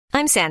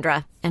I'm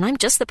Sandra, and I'm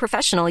just the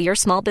professional your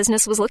small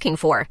business was looking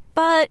for.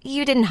 But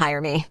you didn't hire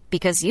me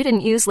because you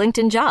didn't use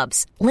LinkedIn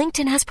Jobs.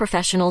 LinkedIn has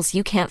professionals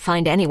you can't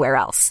find anywhere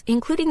else,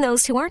 including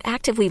those who aren't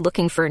actively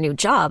looking for a new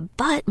job,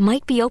 but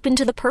might be open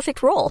to the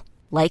perfect role,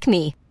 like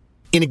me.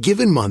 In a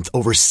given month,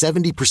 over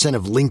 70%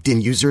 of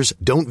LinkedIn users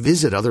don't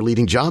visit other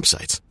leading job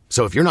sites.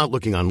 So if you're not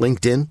looking on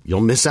LinkedIn,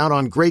 you'll miss out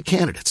on great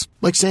candidates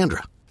like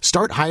Sandra.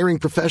 Start hiring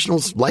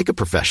professionals like a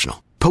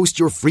professional. Post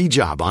your free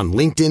job on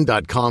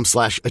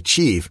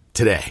linkedin.com/achieve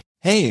today.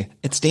 Hey,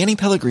 it's Danny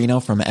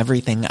Pellegrino from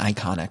Everything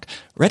Iconic.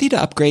 Ready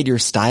to upgrade your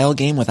style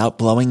game without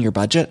blowing your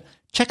budget?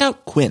 Check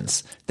out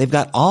Quince. They've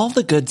got all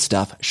the good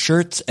stuff,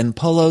 shirts and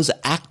polos,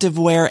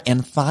 activewear,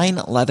 and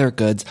fine leather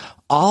goods,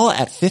 all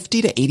at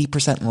 50 to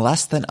 80%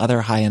 less than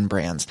other high-end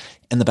brands.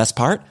 And the best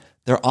part?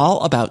 They're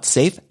all about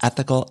safe,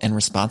 ethical, and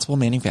responsible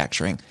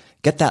manufacturing.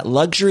 Get that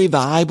luxury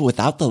vibe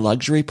without the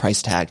luxury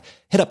price tag.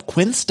 Hit up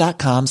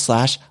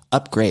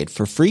quince.com/upgrade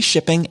for free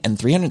shipping and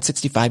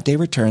 365-day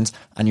returns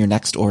on your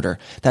next order.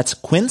 That's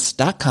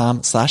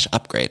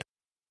quince.com/upgrade.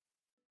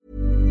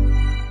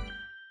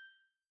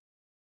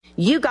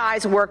 You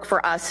guys work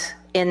for us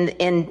in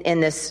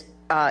this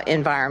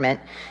environment.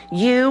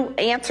 You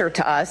answer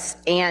to us,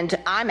 and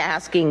I'm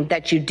asking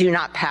that you do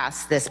not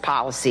pass this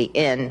policy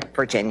in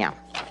Virginia.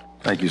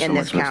 Thank you so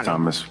much, Ms.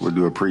 Thomas. We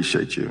do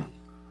appreciate you.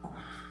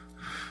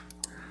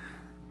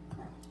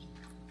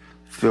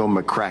 Phil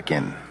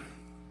McCracken.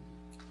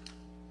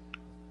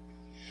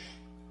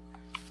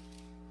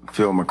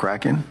 Phil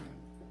McCracken.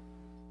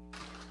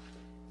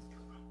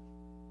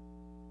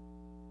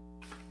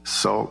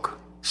 Souk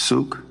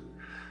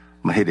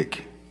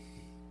Mahidic.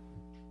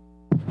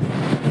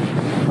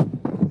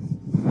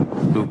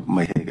 Souk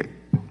Mahidic.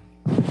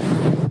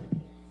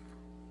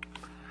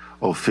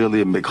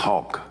 Ophelia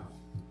McHawk.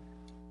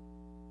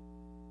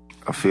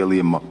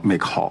 Ophelia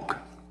McHawk.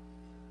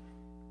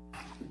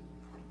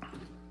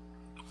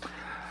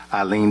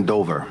 Eileen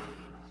Dover.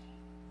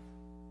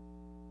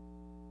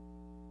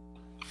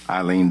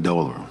 Eileen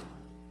Dover.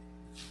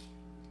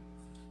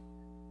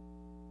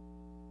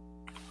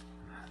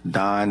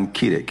 Don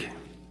Kiddick.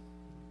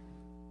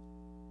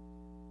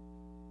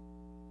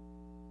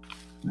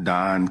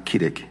 Don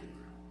Kiddick.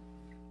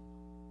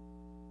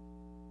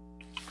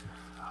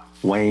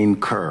 Wayne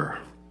Kerr.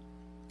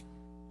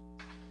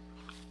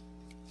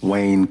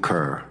 Wayne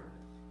Kerr.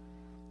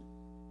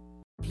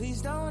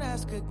 Please don't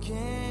ask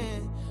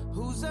again.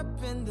 Who's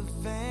up in the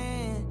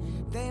van?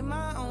 They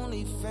my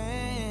only fans.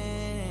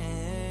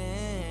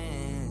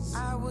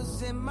 I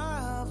was in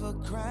my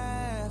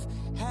hovercraft,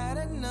 had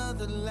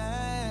another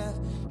laugh.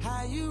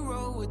 How you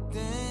roll with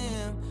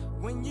them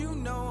when you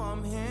know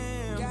I'm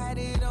him? Got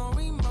it on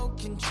remote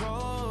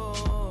control.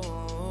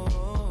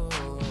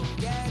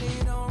 Got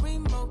it on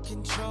remote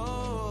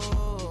control.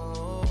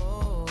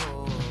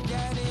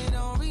 Got it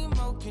on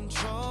remote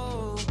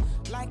control.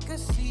 Like a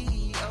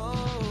CEO,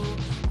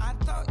 I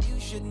thought you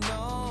should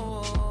know.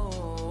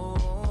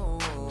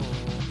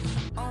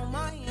 On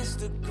my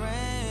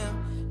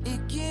Instagram,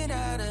 it get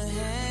out of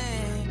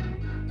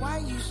hand. Why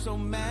you so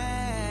mad?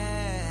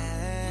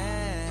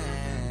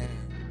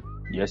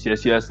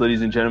 Yes,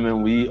 ladies and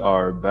gentlemen, we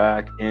are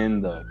back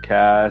in the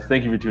cast.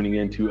 Thank you for tuning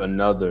in to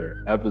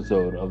another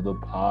episode of the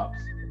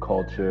Pops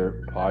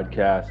Culture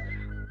Podcast.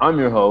 I'm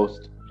your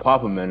host,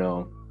 Papa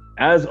Menno.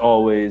 As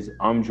always,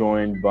 I'm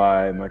joined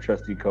by my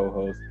trusty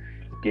co-host,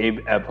 Gabe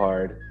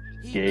Ephard.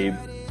 Gabe,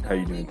 how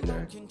you doing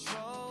today?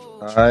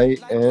 I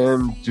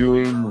am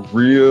doing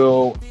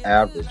real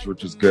average,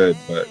 which is good,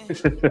 but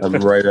I'm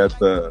right at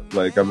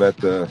I'm at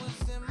the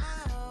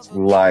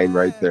line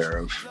right there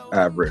of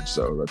average,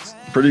 so that's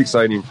pretty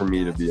exciting for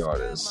me, to be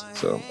honest.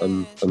 So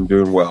I'm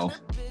doing well.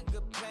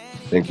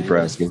 Thank you for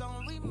asking.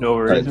 No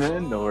worries,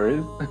 man. No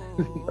worries.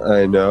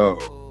 I know.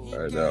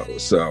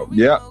 So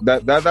yeah,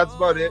 that's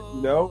about it.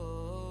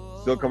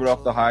 Still coming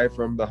off the high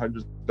from the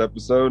 100th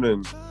episode,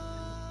 and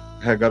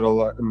I got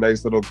a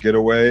nice little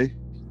getaway.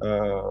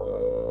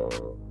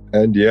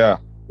 And yeah,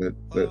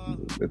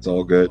 it's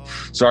all good.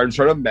 Sorry, I'm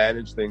trying to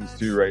manage things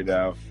too right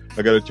now.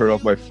 I got to turn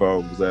off my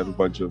phone because I have a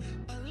bunch of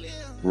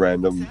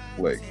random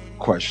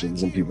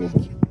questions and people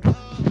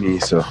me.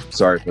 So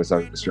sorry if I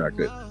sound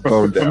distracted.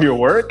 Phone down. From your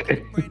work?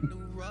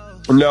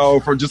 No,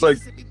 from just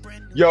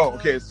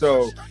okay.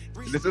 So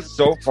this is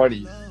so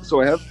funny.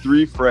 So I have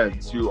 3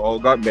 friends who all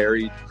got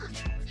married,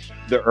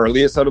 the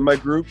earliest out of my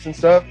groups and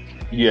stuff.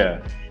 Yeah.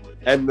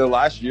 And the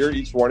last year,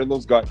 each one of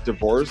those got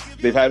divorced.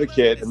 They've had a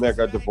kid, and they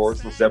got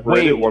divorced and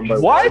separated one by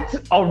one.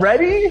 What?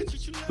 Already?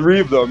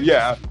 3 of them,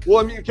 yeah. Well,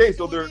 I mean, okay,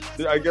 so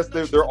I guess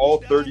they're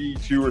all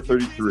 32 or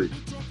 33.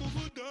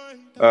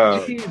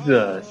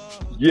 Jesus.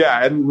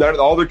 Yeah, and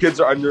all their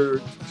kids are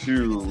under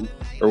 2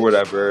 or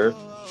whatever.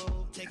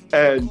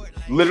 And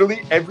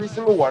literally every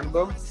single one of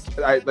them,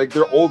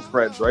 they're old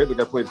friends, right?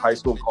 I played high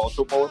school and college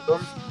football with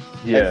them.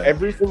 Yeah. And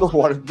every single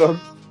one of them,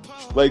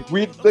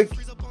 we'd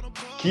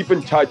keep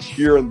in touch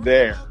here and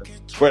there,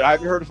 but I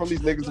haven't heard from these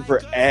niggas in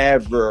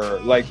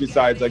forever.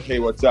 Besides, hey,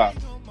 what's up?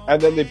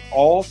 And then they've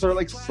all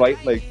started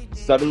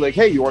suddenly,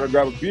 hey, you want to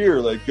grab a beer?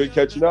 Good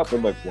catching up.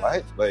 I'm like,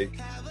 what?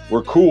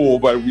 we're cool,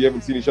 but we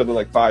haven't seen each other in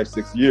like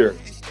 5-6 years.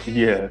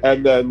 Yeah.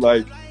 And then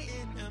like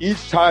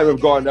each time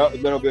I've gone out,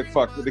 and then I'll be like,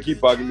 fuck, they keep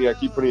bugging me. I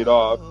keep putting it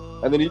off.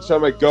 And then each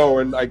time I go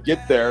and I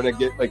get there and I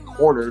get like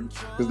cornered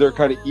because they're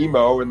kind of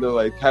emo and they're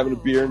like having a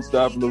beer and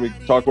stuff. And then we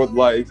talk about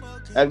life.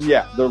 And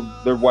yeah,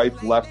 their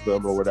wife left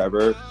them or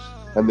whatever.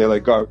 And they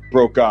like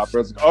broke up. And I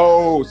was like,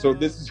 oh, so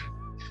this is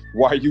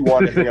why you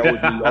want to hang out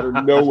with me out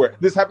of nowhere.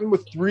 This happened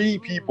with 3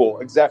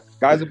 people,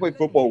 guys I played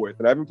football with.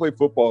 And I haven't played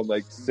football in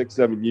like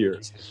 6-7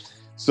 years.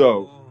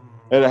 So,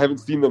 and I haven't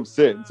seen them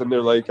since. And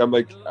they're like, I'm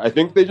like, I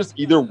think they just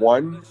either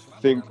one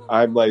think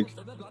I'm like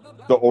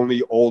the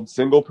only old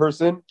single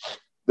person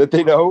that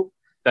they know.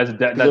 That's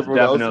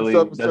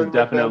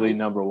definitely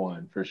number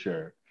one for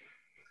sure.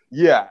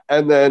 Yeah,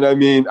 and then I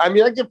mean, I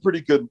give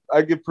pretty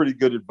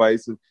good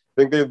advice. And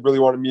I think they really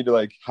wanted me to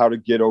like how to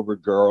get over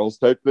girls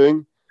type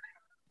thing.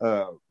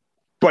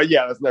 But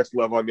yeah, that's next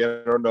level. I mean,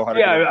 I don't know how to.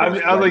 Yeah,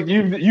 I was like,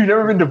 you've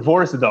never been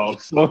divorced though,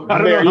 so I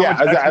don't know.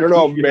 Yeah, I don't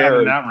know.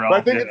 Married, but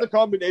I think it's a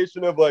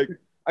combination of like,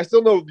 I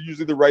still know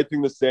usually the right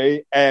thing to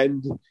say,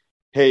 and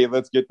hey,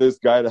 let's get this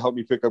guy to help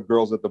me pick up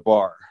girls at the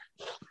bar,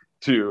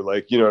 too.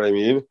 Like, you know what I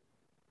mean?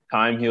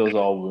 Time heals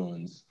all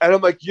wounds. And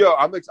I'm like,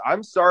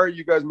 I'm sorry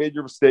you guys made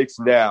your mistakes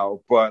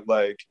now, but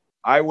like,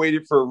 I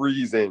waited for a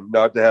reason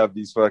not to have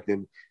these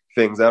fucking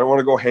things. I don't want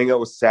to go hang out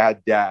with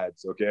sad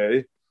dads,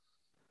 okay?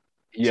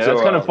 Yeah, so,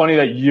 that's kind of funny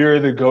that you're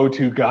the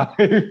go-to guy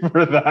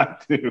for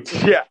that, too.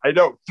 Yeah, I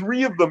know.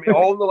 3 of them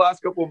all in the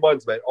last couple of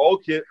months, man. All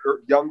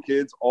young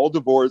kids, all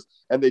divorced,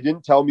 and they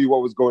didn't tell me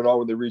what was going on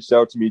when they reached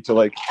out to me to,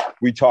 like,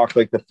 we talked,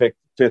 like, the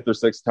 5th or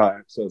 6th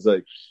time. So I was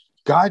like,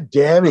 God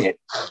damn it.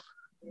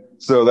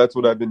 So that's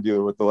what I've been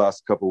dealing with the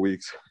last couple of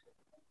weeks.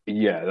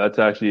 Yeah, that's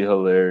actually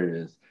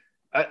hilarious.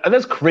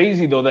 That's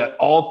crazy, though, that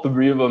all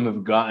 3 of them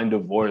have gotten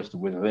divorced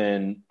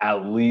within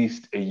at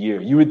least a year.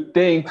 You would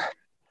think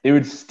they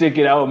would stick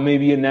it out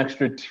maybe an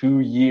extra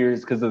 2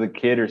 years because of the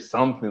kid or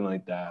something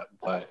like that.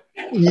 But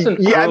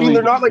yeah, I mean,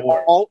 they're not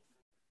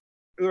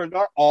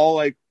all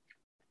like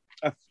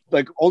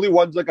only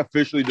one's like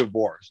officially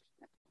divorced.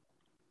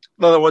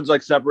 The other one's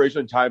like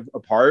separation time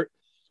apart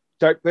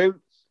type thing.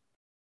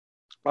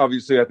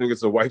 Obviously, I think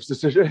it's the wife's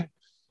decision.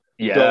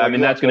 Yeah, so, I mean,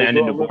 that's going to end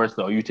in divorce,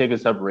 though. You take a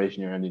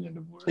separation, you're ending in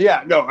divorce.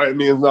 Yeah, no, I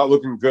mean, it's not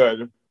looking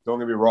good. Don't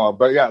get me wrong.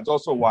 But yeah, it's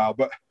also wild.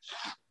 But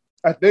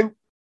I think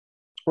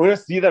we're going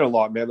to see that a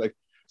lot, man. Like,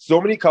 so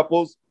many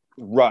couples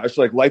rush.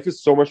 Like, life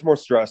is so much more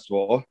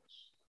stressful.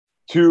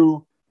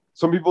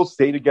 Some people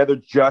stay together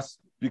just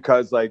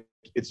because, like,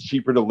 it's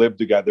cheaper to live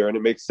together and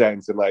it makes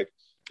sense. And, like,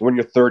 when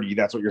you're 30,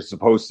 that's what you're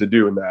supposed to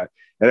do in that.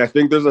 And I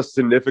think there's a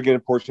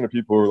significant portion of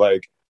people who are,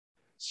 like,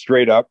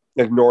 straight up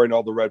ignoring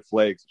all the red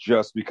flags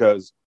just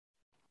because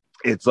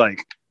it's,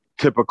 like,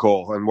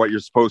 typical and what you're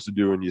supposed to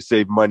do and you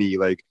save money,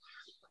 like,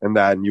 and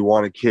that, and you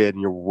want a kid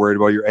and you're worried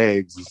about your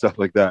eggs and stuff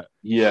like that.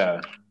 Yeah.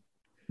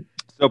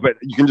 So, but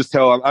you can just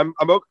tell I'm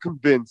about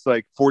convinced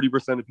like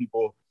 40% of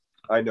people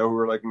I know who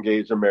are like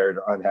engaged or married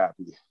are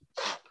unhappy.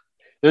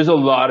 There's a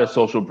lot of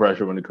social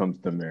pressure when it comes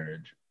to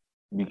marriage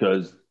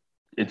because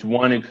it's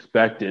one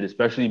expected,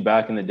 especially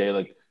back in the day,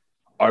 like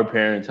our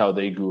parents, how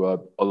they grew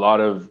up. A lot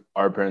of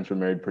our parents were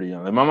married pretty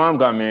young. Like my mom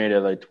got married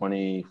at like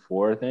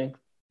 24, I think.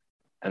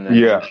 And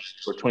then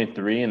or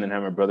 23 and then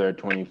had my brother at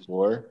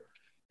 24.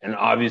 And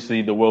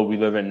obviously the world we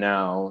live in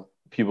now,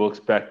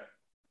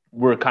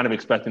 we're kind of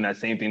expecting that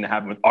same thing to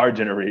happen with our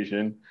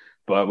generation,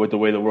 but with the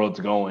way the world's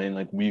going,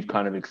 like we've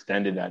kind of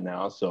extended that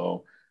now.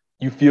 So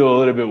you feel a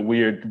little bit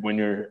weird when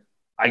you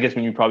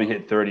probably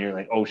hit 30, you're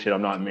like, oh shit,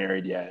 I'm not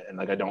married yet. And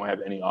like, I don't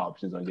have any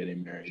options on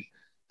getting married.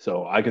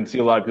 So I can see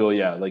a lot of people,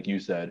 yeah, like you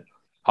said,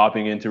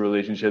 hopping into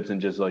relationships and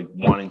just like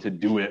wanting to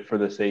do it for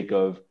the sake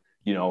of,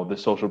 you know, the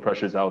social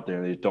pressures out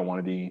there. They don't want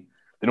to be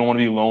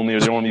lonely or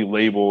they don't want to be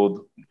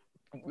labeled.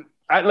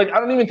 I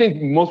don't even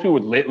think most people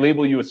would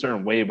label you a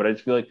certain way, but I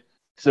just feel like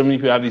so many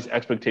people have these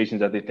expectations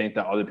that they think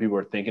that other people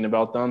are thinking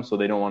about them, so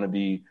they don't want to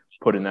be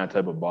put in that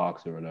type of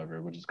box or whatever,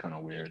 which is kind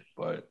of weird.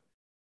 But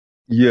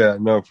yeah,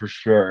 no, for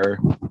sure.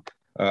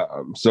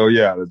 So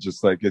yeah, it's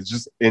just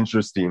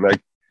interesting.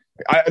 Like,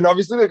 and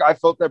obviously, like I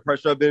felt that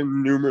pressure. I've been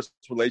in numerous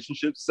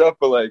relationship stuff,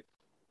 but like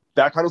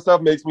that kind of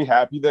stuff makes me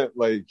happy that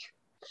like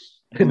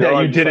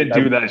that you didn't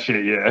do that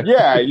shit. Yeah,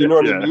 yeah, you know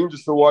what I mean.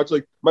 Just to watch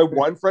like my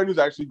one friend who's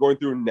actually going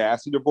through a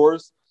nasty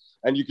divorce.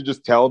 And you could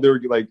just tell they were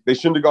like, they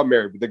shouldn't have got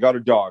married, but they got a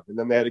dog and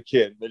then they had a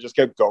kid. They just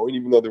kept going,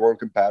 even though they weren't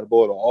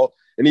compatible at all.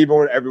 And even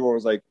when everyone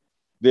was like,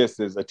 this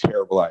is a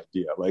terrible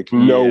idea. Like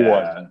no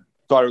one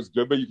thought it was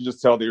good, but you could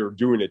just tell they were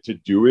doing it to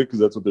do it because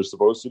that's what they're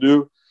supposed to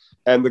do.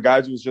 And the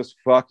guy was just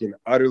fucking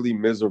utterly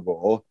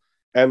miserable.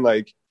 And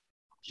like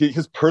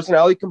his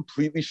personality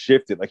completely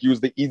shifted. Like he was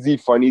the easy,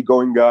 funny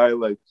going guy,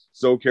 like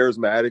so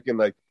charismatic. And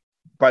like,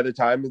 by the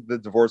time the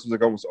divorce was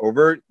like almost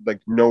over,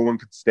 like no one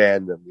could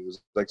stand him. He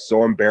was like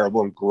so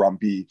unbearable and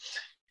grumpy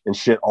and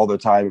shit all the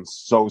time and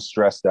so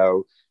stressed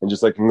out and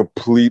just like a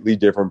completely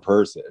different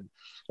person.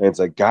 And it's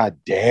like, God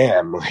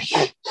damn,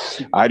 like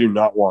I do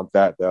not want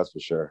that. That's for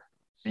sure.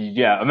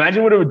 Yeah.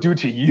 Imagine what it would do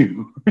to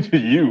you.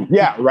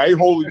 Yeah. Right.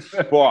 Holy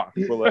fuck. But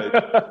like,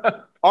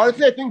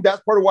 Honestly, I think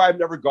that's part of why I've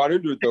never got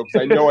into it though,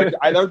 because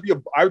I know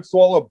I would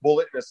swallow a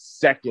bullet in a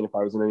second if I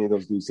was in any of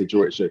those new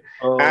situations.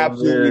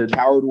 Absolutely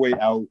coward way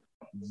out.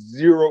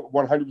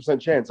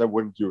 100% chance I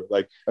wouldn't do it.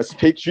 Like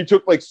she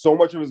took like so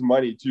much of his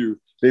money too.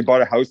 They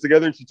bought a house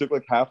together, and she took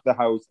like half the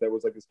house that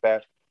was like his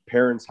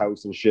parents'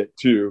 house and shit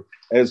too.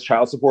 And his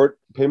child support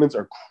payments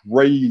are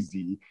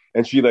crazy,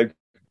 and she like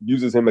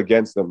uses him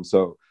against them.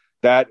 So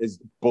that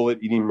is bullet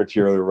eating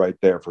material right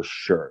there for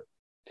sure.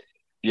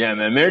 Yeah,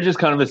 man, marriage is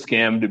kind of a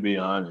scam, to be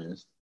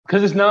honest,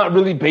 because it's not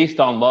really based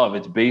on love.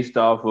 It's based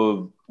off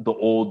of the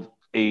old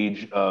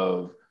age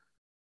of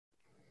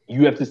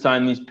you have to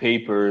sign these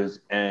papers,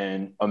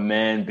 and a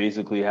man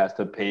basically has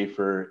to pay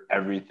for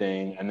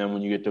everything. And then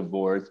when you get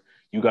divorced,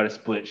 you got to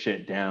split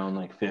shit down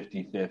like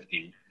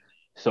 50-50.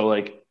 So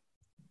like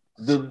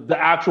the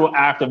actual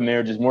act of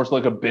marriage is more so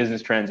like a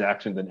business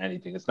transaction than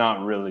anything. It's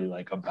not really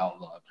like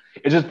about love.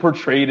 It's just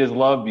portrayed as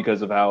love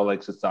because of how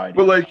like society.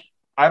 But like,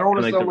 I don't want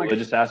to like the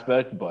religious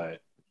aspect, but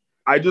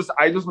I just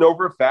know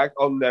for a fact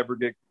I'll never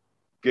get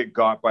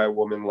got by a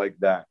woman like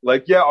that.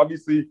 Like, yeah,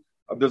 obviously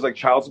there's like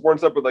child support and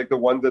stuff, but like the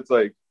one that's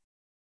like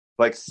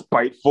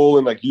spiteful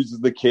and like uses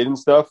the kid and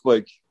stuff,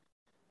 that's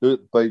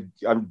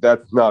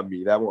not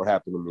me. That won't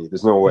happen to me.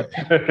 There's no way.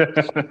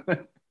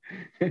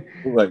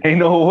 Like, ain't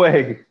no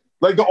way.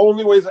 Like the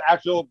only way is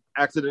actual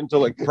accidental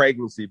like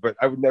pregnancy, but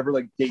I would never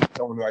like date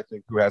someone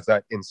who has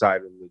that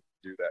inside and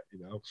do that, you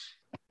know?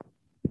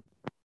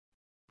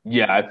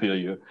 Yeah, I feel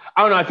you.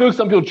 I don't know. I feel like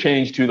some people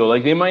change too, though.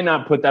 Like they might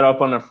not put that up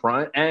on the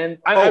front. And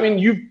I mean,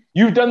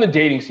 you've done the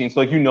dating scene,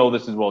 so like you know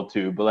this as well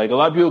too. But like a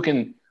lot of people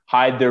can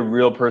hide their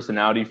real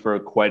personality for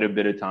quite a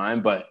bit of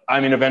time. But I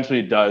mean, eventually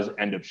it does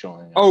end up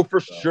showing up. Oh, for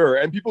sure.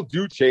 And people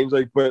do change,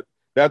 like, but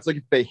that's like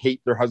if they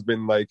hate their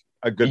husband, like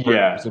a good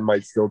person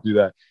might still do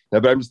that. Yeah,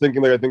 but I'm just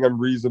thinking, like, I think I'm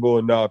reasonable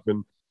enough.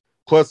 And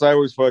plus, I've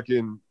always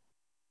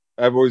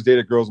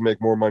dated girls who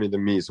make more money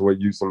than me. So what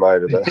use am I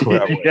to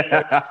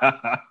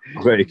that?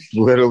 Like,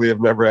 literally,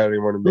 I've never had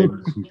anyone who made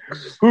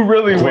who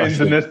really wins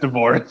in this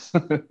divorce.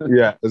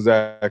 Yeah,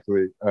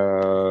 exactly.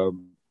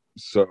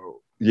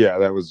 So yeah,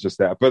 that was just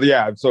that. But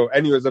yeah, so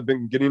anyways, I've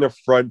been getting a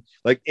front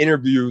like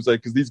interviews,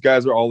 like because these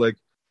guys are all like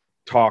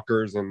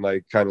talkers and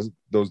like kind of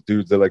those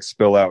dudes that like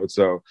spill out.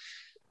 So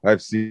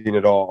I've seen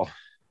it all.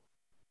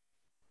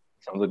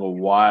 Sounds like a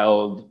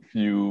wild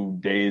few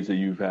days that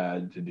you've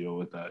had to deal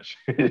with that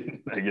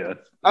shit, I guess.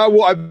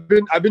 Well, I've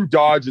been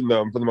dodging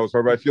them for the most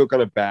part, but I feel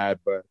kind of bad.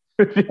 But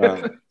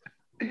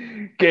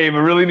Gabe, I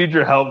really need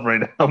your help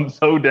right now. I'm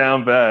so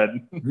down bad.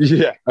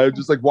 Yeah, I'm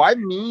just like, why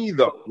me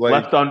though?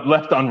 Like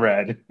left on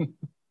red.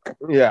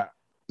 Yeah,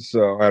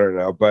 so I don't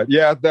know, but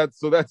yeah,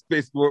 that's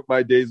basically what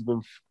my days have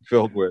been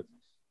filled with.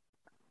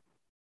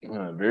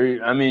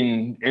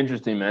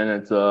 Interesting, man.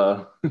 It's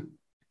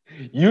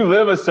you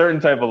live a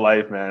certain type of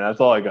life, man. That's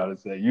all I gotta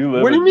say. You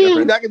live. What do you mean?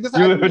 You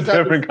live a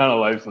different kind of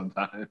life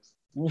sometimes.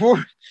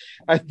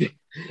 I think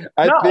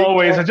not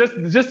always.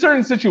 Just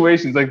certain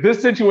situations, like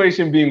this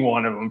situation being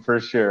one of them for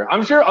sure.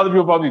 I'm sure other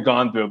people probably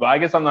gone through it, but I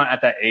guess I'm not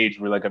at that age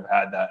where like I've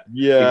had that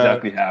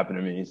exactly happen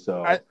to me.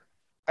 So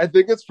I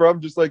think it's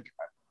from just like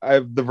I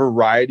have the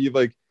variety of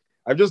like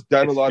I've just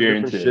done a lot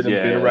of different shit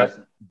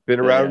and been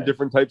around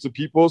different types of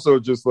people. So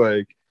just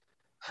like,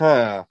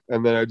 and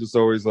then I just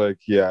always like,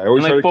 I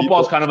always and like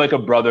football's kind of like a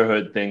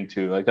brotherhood thing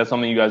too. Like that's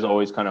something you guys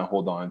always kind of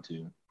hold on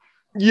to.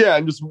 Yeah,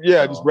 and just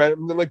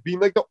random, and then like being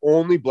like the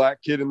only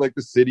black kid in like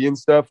the city and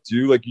stuff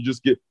too. Like you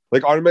just get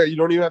like automatically, you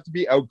don't even have to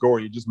be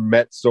outgoing. You just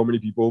met so many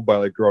people by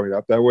like growing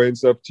up that way and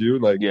stuff too.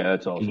 Like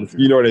that's also true.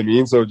 You know what I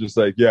mean? So just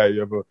like you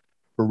have a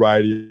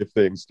variety of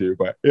things too.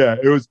 But yeah,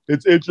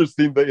 it's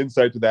interesting the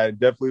insight to that, and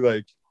definitely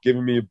like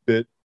giving me a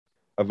bit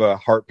of a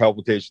heart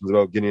palpitations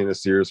about getting in a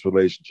serious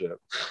relationship.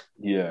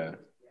 Yeah.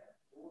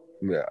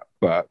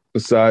 But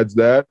besides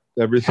that,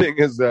 everything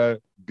is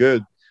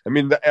good. I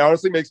mean, that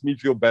honestly makes me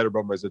feel better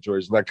about my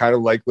situation. I kind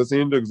of like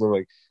listening to it because I'm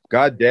like,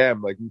 God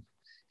damn, like,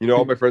 you know,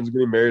 all my friends are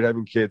getting married,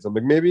 having kids. I'm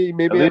like, maybe I'm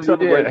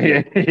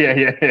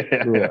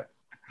yeah.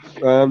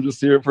 I'm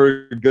just here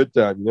for a good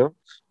time, you know?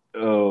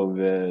 Oh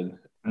man,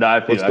 no,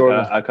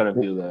 I kind of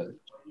feel that.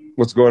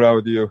 What's going on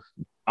with you?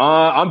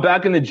 I'm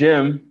back in the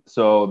gym,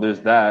 so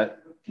there's that.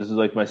 This is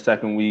like my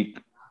second week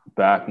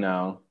back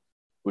now,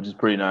 which is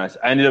pretty nice.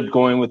 I ended up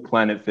going with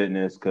Planet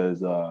Fitness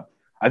because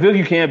I feel like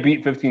you can't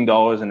beat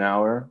 $15 an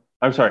hour.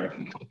 I'm sorry,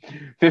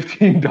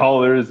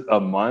 $15 a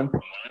month.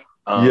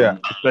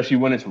 Especially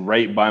when it's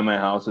right by my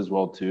house as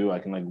well too. I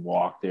can like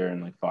walk there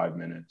in like 5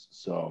 minutes.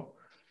 So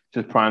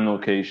just prime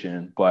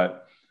location.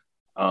 But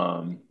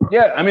I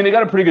mean they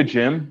got a pretty good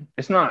gym.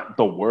 It's not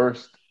the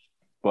worst,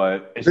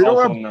 but it's they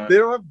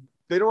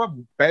don't have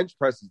bench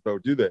presses though,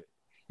 do they?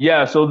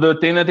 Yeah, so the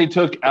thing that they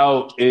took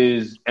out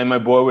is, and my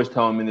boy was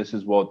telling me this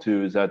as well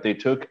too, is that they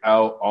took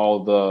out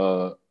all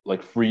the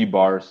like free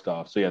bar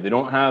stuff. So yeah, they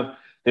don't have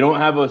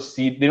a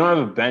seat, they don't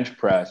have a bench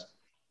press,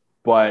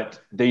 but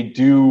they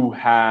do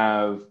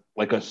have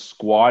like a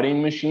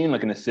squatting machine,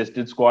 like an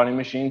assisted squatting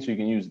machine, so you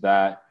can use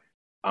that.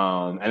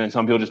 And then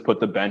some people just put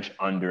the bench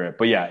under it.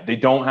 But yeah, they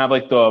don't have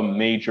like the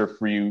major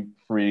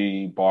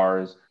free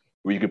bars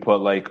where you could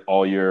put like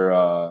all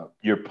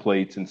your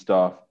plates and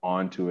stuff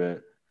onto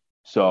it.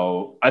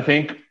 So I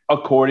think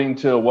according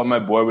to what my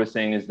boy was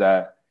saying is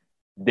that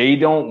they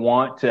don't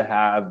want to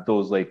have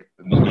those like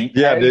meat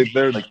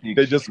they're like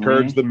they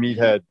discourage the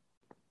meathead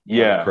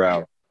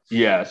crowd.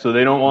 Yeah, so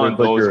they don't want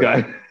those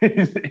guys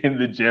in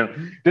the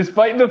gym,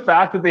 despite the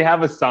fact that they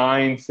have a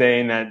sign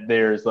saying that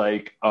there's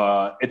like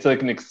it's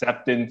like an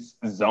acceptance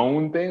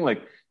zone thing.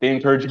 Like they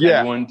encourage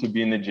everyone to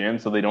be in the gym,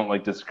 so they don't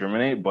like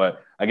discriminate.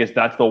 But I guess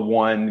that's the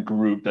one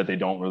group that they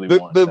don't really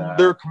want.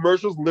 Their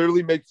commercials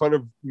literally make fun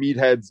of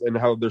meatheads and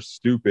how they're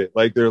stupid.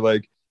 Like they're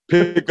like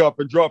pick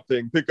up and drop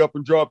thing,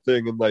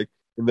 and like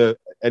in the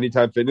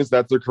Anytime Fitness,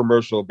 that's their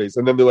commercial base.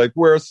 And then they're like,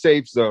 we're a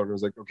safe zone. I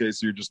was like, okay,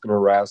 so you're just gonna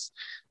harass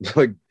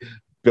like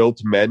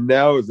built men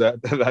now? Is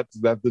that's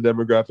the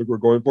demographic we're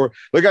going for?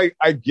 Like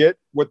I get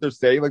what they're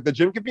saying. Like the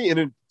gym can be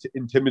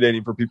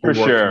intimidating for people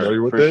who aren't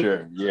familiar with it.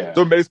 Sure, yeah.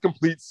 So it makes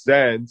complete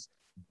sense.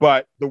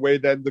 But the way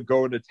then to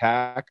go and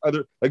attack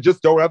other, like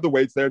just don't have the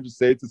weights there and just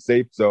say it's a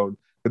safe zone.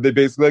 But they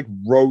basically like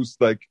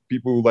roast like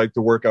people who like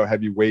to work out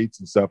heavy weights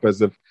and stuff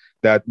as if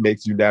that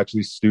makes you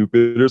naturally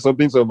stupid or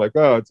something. So I'm like,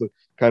 oh, it's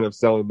kind of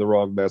selling the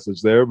wrong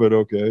message there, but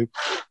okay.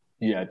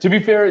 Yeah, to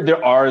be fair,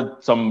 there are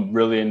some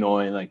really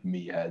annoying like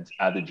meatheads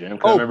at the gym.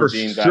 I remember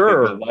being back in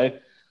my life.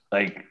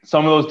 Like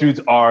some of those dudes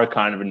are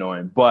kind of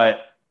annoying, but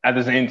at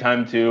the same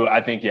time too,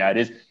 I think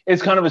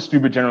it's kind of a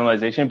stupid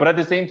generalization. But at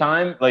the same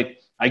time,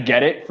 like I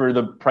get it for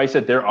the price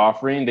that they're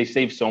offering. They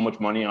save so much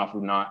money off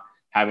of not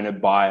having to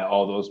buy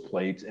all those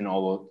plates and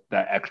all of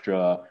that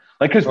extra.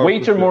 Like because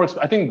weights are more.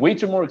 I think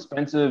weights are more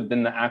expensive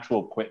than the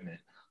actual equipment.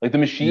 Like the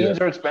machines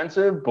are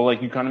expensive, but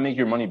like you kind of make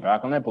your money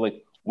back on that. But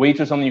like weights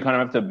are something you kind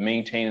of have to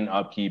maintain and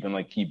upkeep and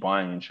like keep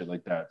buying and shit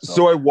like that.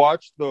 So I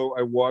watched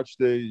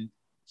a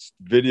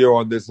video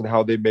on this and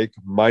how they make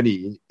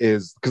money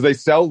is because they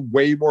sell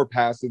way more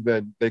passes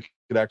than they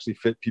could actually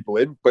fit people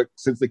in. But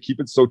since they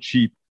keep it so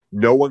cheap,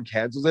 no one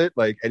cancels it.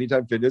 Like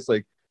Anytime Fitness,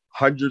 like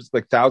hundreds,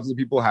 like thousands of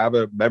people have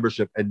a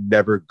membership and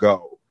never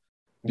go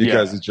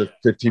because it's just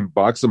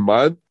 $15 a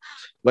month.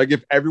 Like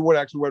if everyone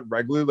actually went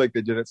regularly, like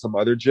they did at some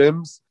other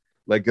gyms,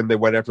 like, and they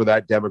went after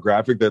that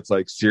demographic that's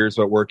like serious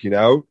about working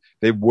out,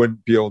 they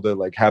wouldn't be able to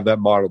like have that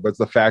model. But it's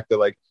the fact that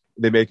like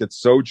they make it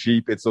so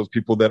cheap. It's those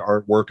people that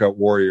aren't workout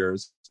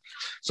warriors.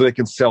 So they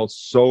can sell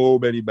so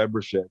many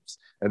memberships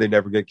and they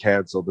never get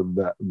canceled. And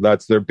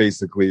that's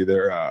basically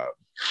their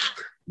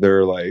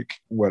like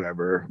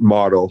whatever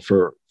model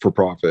for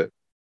profit.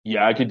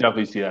 Yeah, I could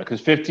definitely see that.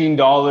 Because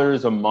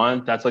 $15 a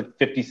month, that's like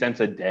 50 cents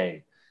a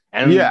day.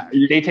 And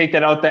they take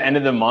that out at the end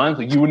of the month.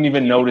 Like you wouldn't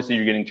even notice that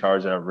you're getting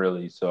charged out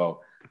really.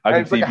 So I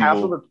can see like half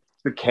of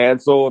the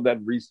cancel and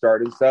then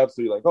restart and stuff.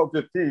 So you're like, oh,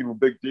 15, well,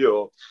 big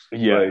deal.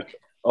 Yeah. Like,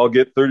 I'll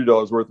get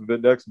 $30 worth of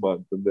it next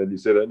month. And then you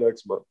say that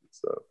next month and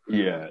stuff.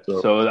 Yeah.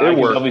 So I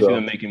can definitely see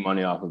them making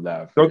money off of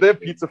that. Don't they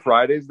have Pizza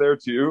Fridays there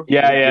too?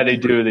 Yeah, they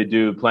do. They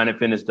do. Planet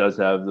Fitness does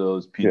have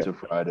those Pizza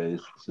Fridays.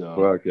 So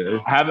okay.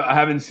 I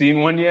haven't seen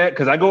one yet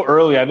because I go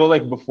early. I go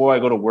like before I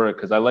go to work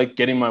because I like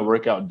getting my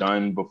workout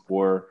done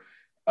before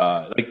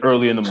like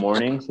early in the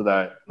morning so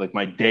that like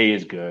my day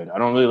is good. I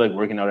don't really like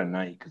working out at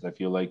night because I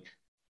feel like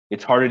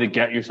it's harder to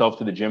get yourself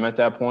to the gym at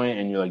that point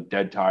and you're like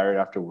dead tired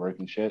after work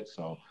and shit.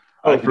 So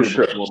for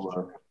sure.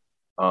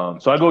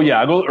 So I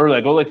go early.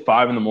 I go like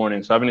 5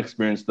 a.m. So I haven't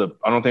experienced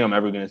I don't think I'm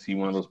ever going to see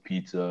one of those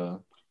Pizza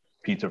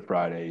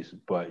Fridays,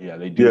 but yeah,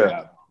 they do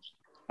have.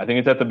 I think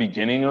it's at the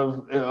beginning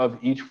of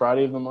each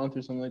Friday of the month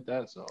or something like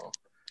that. So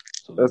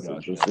that's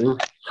interesting.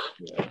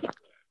 Yeah.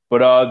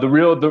 But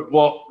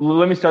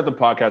let me start the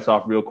podcast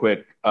off real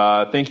quick.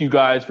 Thank you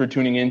guys for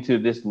tuning into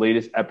this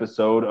latest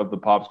episode of the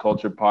Pops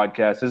Culture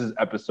Podcast. This is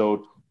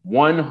episode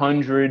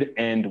 101.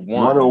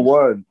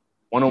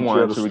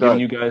 101. So we're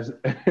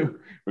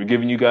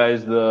giving you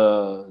guys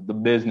the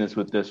business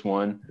with this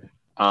one.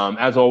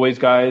 As always,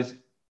 guys,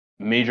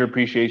 major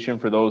appreciation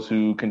for those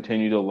who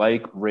continue to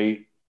like,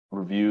 rate,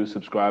 review,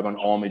 subscribe on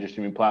all major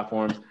streaming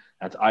platforms.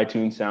 That's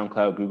iTunes,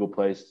 SoundCloud, Google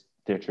Play,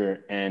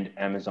 Stitcher, and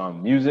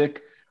Amazon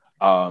Music.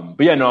 I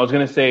was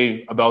going to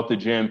say about the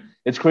gym,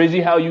 it's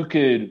crazy how you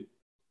could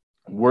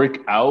work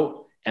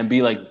out and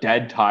be like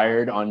dead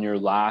tired on your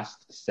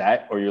last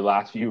set or your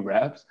last few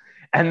reps.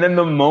 And then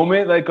the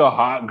moment like a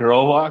hot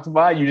girl walks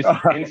by, you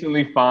just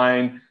instantly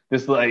find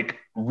this like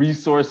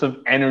resource of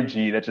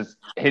energy that just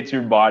hits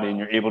your body and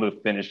you're able to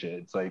finish it.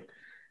 It's like,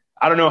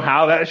 I don't know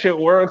how that shit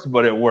works,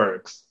 but it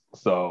works.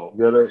 So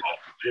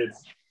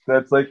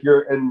that's like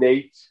your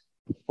innate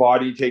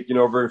body taking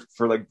over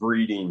for like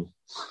breeding.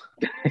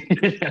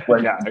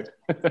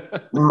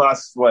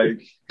 Must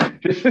like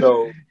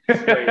show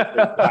strength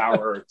and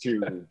power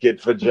to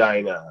get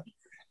vagina.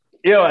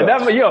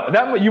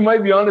 That you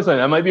might be honest on.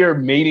 That might be our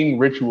mating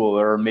ritual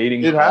or our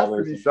mating. It has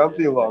to be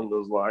something along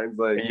those lines,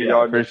 like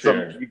for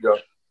sure.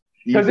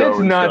 Because it's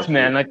nuts,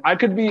 man. Like I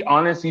could be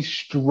honestly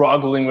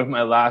struggling with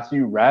my last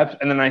few reps,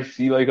 and then I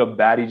see like a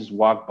baddie just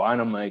walk by, and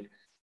I'm like,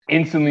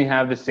 instantly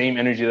have the same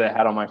energy that I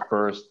had on my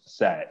first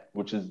set,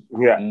 which is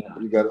nuts.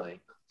 You gotta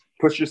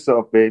push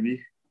yourself,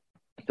 baby.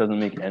 It doesn't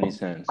make any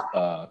sense.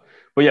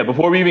 But yeah,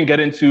 before we even get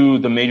into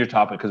the major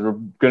topic, because we're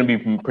going to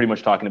be pretty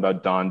much talking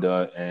about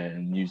Donda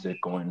and music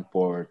going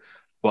forward.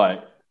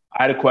 But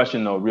I had a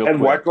question though, real quick.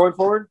 And what going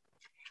forward?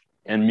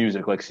 And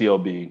music, like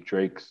CLB,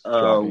 Drake's.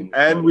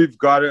 And we've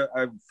got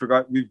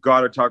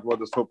to talk about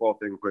this football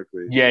thing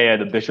quickly. Yeah,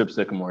 the Bishop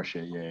Sycamore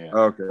shit. Yeah.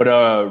 Okay.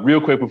 But real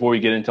quick before we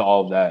get into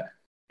all of that,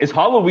 is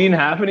Halloween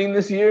happening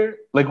this year?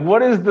 Like,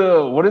 what is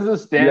the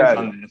stance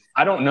on this?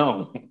 I don't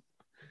know.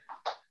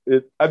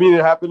 It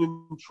happened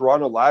in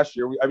Toronto last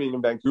year.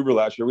 In Vancouver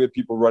last year, we had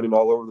people running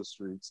all over the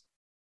streets.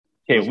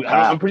 Okay,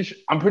 I'm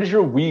pretty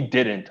sure we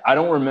didn't. I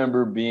don't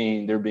remember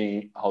there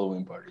being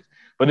Halloween parties.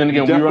 But then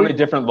again, we were on a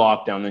different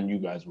lockdown than you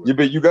guys were. Yeah,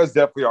 but you guys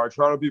definitely are.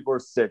 Toronto people are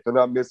sick. They're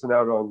not missing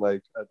out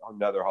on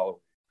another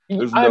Halloween.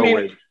 There's no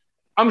way.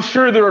 I'm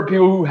sure there are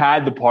people who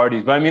had the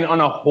parties, but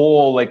on a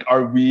whole, like,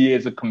 are we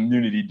as a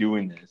community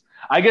doing this?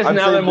 I guess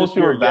now that most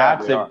people are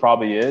vaxxed, it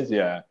probably is.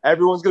 Yeah.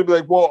 Everyone's gonna be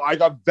like, "Well, I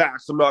got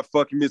vaxxed. I'm not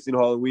fucking missing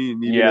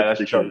Halloween." Yeah,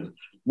 that's true.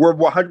 We're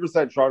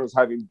 100% Toronto's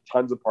having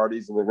tons of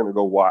parties, and they're gonna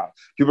go wild.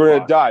 People are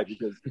gonna die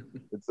because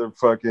it's their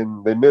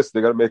fucking. They missed.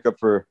 They got to make up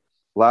for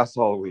last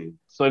Halloween.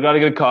 So I got to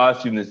get a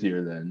costume this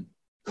year. Then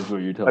is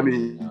what you're telling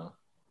me now.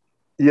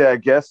 Yeah, I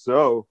guess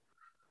so.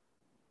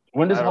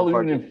 When does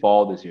Halloween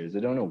fall this year? Is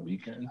it on a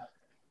weekend?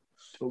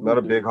 Not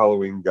a big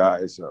Halloween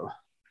guy, so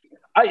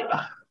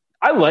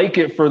I like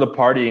it for the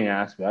partying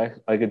aspect.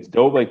 Like, it's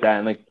dope like that,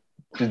 and like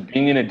just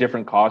being in a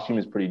different costume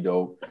is pretty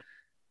dope.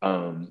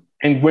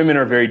 And women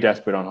are very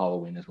desperate on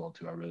Halloween as well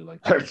too. I really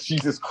like that.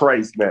 Jesus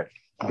Christ, man!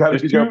 You gotta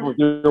be careful with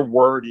your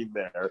wording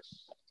there.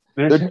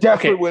 They're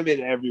desperate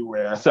women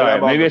everywhere. Sorry,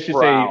 maybe I should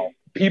say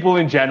people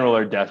in general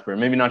are desperate.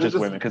 Maybe not just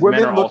women, because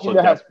men are also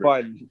desperate. Have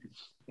fun.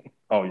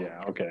 Oh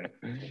yeah, okay.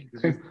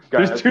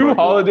 There's two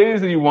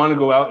holidays that you want to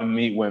go out and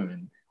meet women.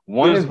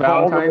 One is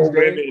Valentine's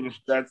Day.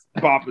 That's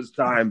Papa's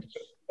time.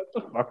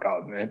 Fuck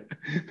out, man.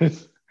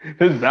 There's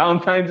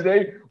Valentine's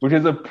Day, which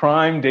is a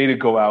prime day to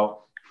go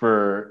out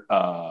for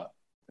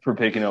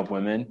picking up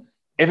women.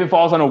 If it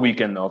falls on a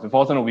weekend, though, if it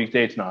falls on a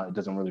weekday, it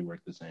doesn't really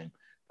work the same.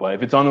 But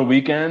if it's on the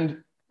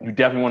weekend, you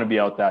definitely want to be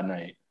out that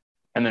night.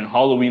 And then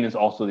Halloween is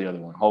also the other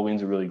one.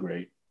 Halloween's a really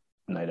great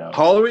night out.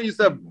 Halloween used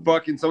to have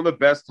fucking some of the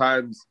best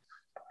times.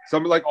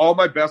 All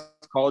my best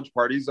college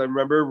parties I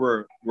remember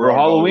were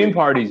Halloween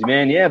parties,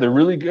 man. Yeah, they're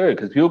really good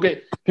because people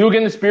get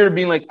in the spirit of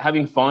being like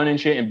having fun and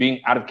shit and being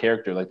out of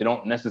character. Like, they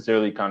don't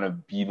necessarily kind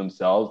of be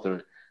themselves.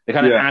 They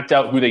kind of act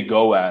out who they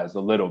go as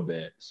a little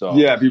bit. So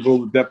yeah,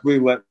 people definitely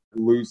let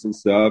loose and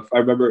stuff. I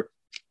remember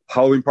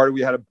Halloween party.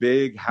 We had a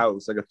big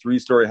house, like a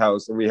 3-story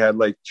house, and we had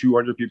like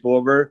 200 people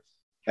over,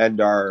 and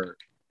our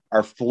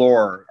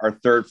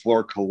third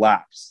floor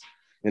collapsed.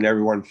 And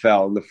everyone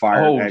fell in the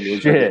fire. Oh,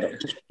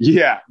 shit.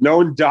 Yeah, no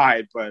one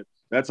died, but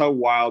that's how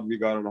wild we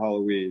got on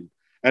Halloween.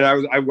 And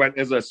I went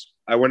as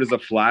a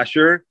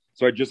flasher,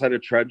 so I just had a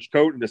trench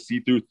coat and a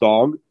see-through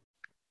thong.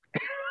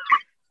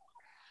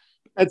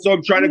 And so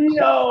I'm trying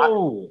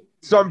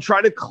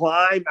to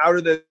climb out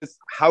of this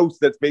house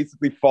that's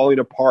basically falling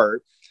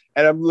apart,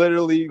 and I'm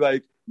literally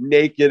like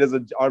naked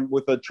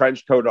with a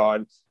trench coat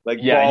on. Like,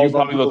 yeah, you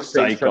probably look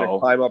psycho. Trying to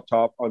climb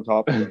on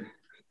top.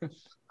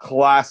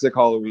 Classic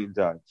Halloween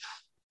time.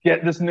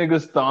 Get this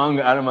nigga's thong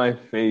out of my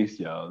face,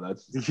 yo.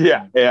 That's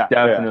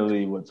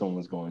definitely what someone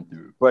was going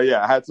through. But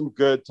yeah, I had some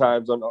good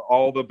times on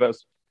all the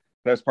best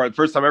part. The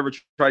first time I ever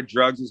tried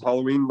drugs was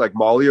Halloween, like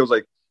Molly. I was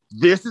like,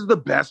 this is the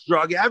best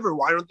drug ever.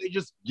 Why don't they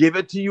just give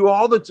it to you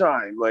all the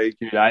time? Like,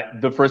 dude,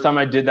 the first time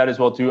I did that as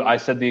well too, I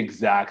said the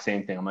exact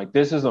same thing. I'm like,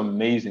 this is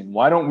amazing.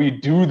 Why don't we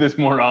do this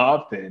more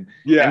often?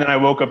 Yeah. And then I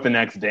woke up the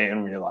next day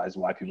and realized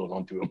why people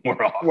don't do it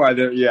more often. Why?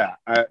 Yeah.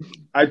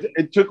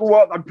 It took a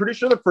while. I'm pretty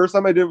sure the first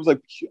time I did was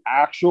like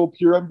actual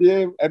pure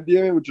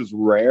MDMA, which is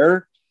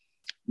rare.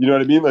 You know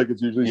what I mean? Like,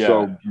 it's usually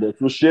so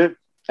mixed with shit.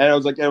 And I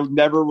was like, it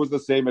never was the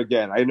same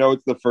again. I know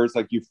it's the first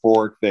like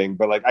euphoric thing,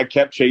 but like I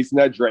kept chasing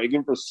that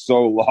dragon for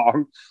so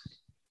long.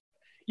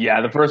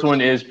 Yeah, the first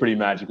one is pretty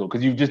magical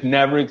because you've just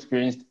never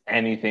experienced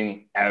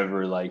anything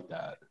ever like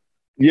that.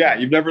 Yeah,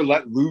 you've never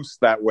let loose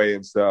that way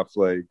and stuff.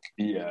 Like,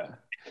 yeah.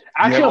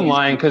 Actually, I'm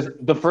lying because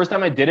the first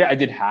time I did it, I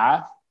did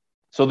half.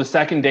 So the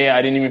second day,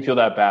 I didn't even feel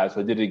that bad. So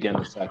I did it again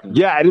the second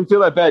day. Yeah, I didn't feel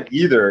that bad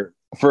either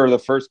for the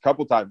first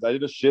couple times. I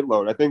did a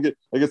shitload. I think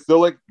it's still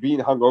like being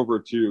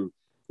hungover too.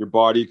 Your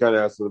body kind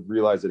of has to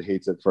realize it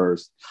hates it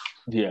first.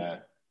 Yeah.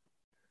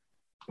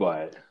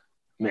 But,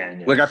 man.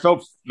 Yeah. Like, I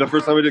felt the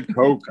first time I did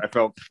coke,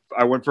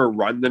 I went for a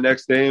run the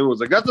next day and was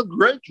like, that's a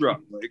great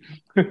drug.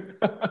 Like,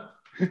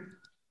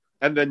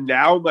 and then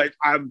now, like,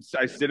 I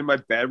sit in my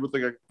bed with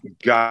like a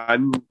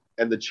gun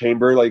and the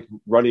chamber like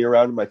running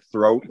around in my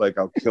throat. Like,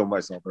 I'll kill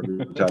myself every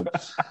time.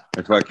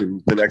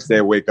 The next day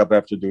I wake up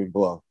after doing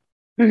blow.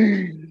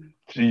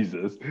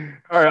 Jesus.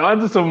 All right, on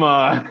to some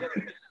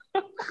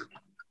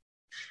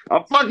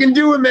I'll fucking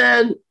do it,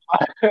 man.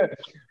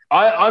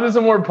 On to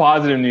some more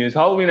positive news.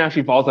 Halloween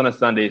actually falls on a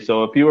Sunday,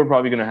 so people are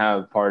probably going to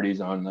have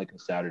parties on like a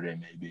Saturday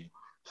maybe.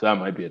 So that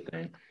might be a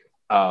thing.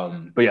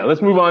 But yeah,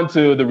 let's move on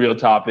to the real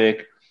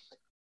topic.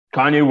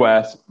 Kanye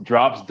West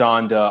drops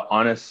Donda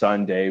on a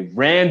Sunday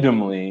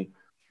randomly,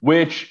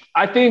 which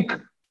I think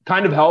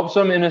kind of helps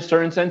him in a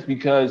certain sense,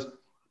 because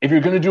if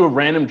you're going to do a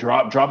random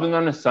dropping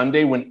on a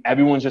Sunday when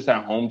everyone's just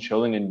at home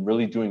chilling and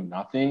really doing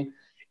nothing,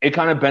 it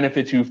kind of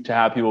benefits you to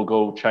have people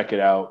go check it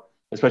out,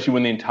 especially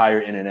when the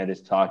entire internet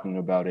is talking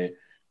about it.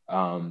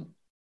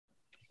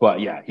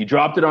 But yeah, he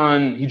dropped it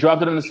on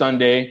a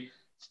Sunday.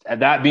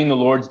 That being the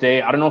Lord's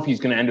Day, I don't know if he's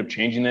going to end up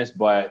changing this,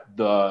 but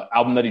the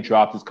album that he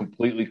dropped is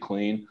completely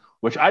clean,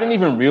 which I didn't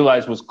even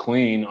realize was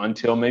clean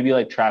until maybe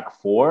like track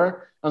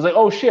 4. I was like,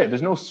 oh shit,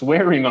 there's no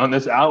swearing on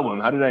this album.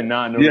 How did I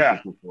not notice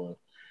this before?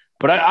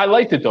 But I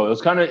liked it though.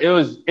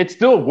 It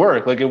still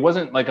worked. Like, it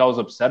wasn't like I was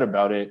upset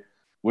about it,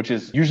 which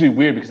is usually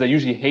weird because I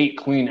usually hate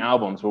clean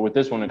albums. But with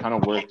this one, it kind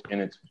of worked in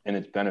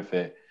its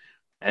benefit.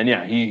 And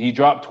yeah, he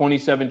dropped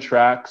 27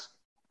 tracks.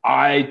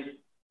 I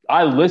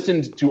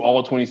listened to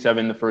all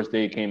 27 the first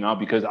day it came out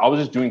because I was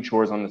just doing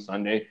chores on the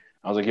Sunday.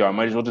 I was like, yo, I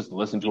might as well just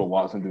listen to it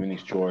while I'm doing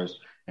these chores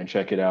and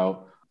check it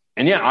out.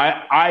 And yeah,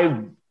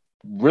 I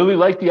really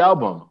like the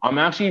album. I'm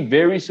actually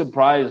very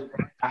surprised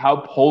at how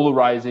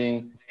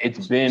polarizing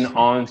it's been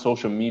on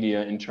social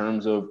media in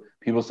terms of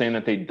people saying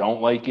that they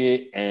don't like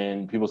it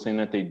and people saying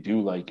that they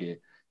do like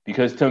it.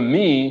 Because to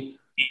me,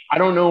 I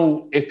don't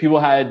know if people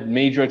had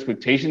major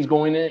expectations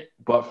going in it,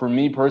 but for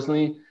me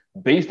personally,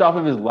 based off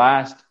of his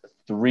last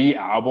 3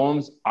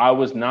 albums, I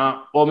was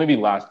not, well, maybe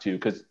last 2,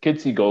 because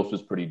Kids See Ghosts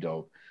was pretty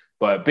dope.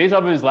 But based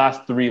off of his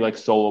last 3 like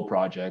solo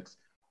projects,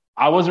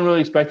 I wasn't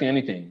really expecting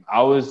anything.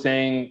 I was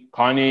saying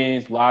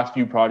Kanye's last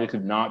few projects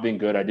have not been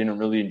good. I didn't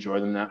really enjoy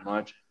them that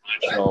much.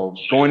 So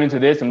going into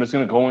this, I'm just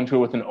going to go into it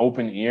with an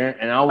open ear.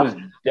 And I was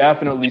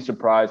definitely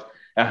surprised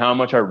at how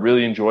much I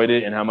really enjoyed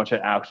it and how much I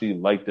actually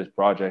liked this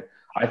project.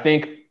 I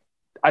think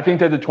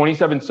that the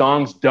 27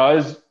 songs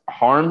does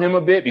harm him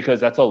a bit because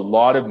that's a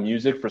lot of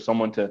music for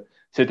someone to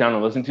sit down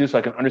and listen to. So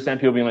I can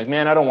understand people being like,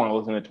 man, I don't want to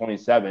listen to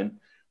 27.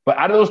 But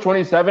out of those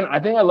 27, I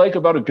think I like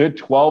about a good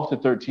 12 to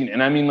 13.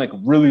 And I mean, like,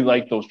 really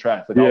like those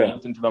tracks. Like, I'll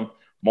listen to them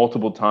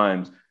multiple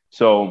times.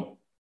 So,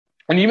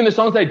 and even the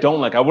songs that I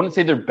don't like, I wouldn't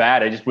say they're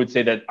bad. I just would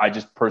say that I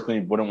just personally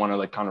wouldn't want to,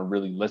 like, kind of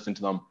really listen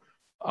to them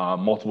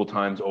multiple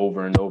times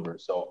over and over.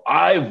 So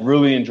I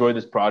really enjoyed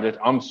this project.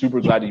 I'm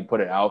super glad he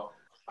put it out.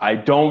 I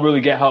don't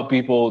really get how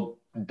people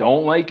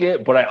don't like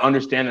it, but I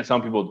understand that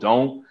some people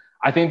don't.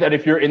 I think that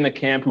if you're in the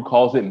camp who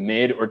calls it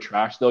mid or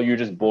trash, though, you're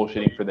just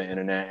bullshitting for the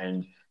internet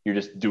and you're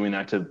just doing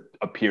that to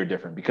appear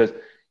different, because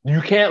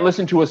you can't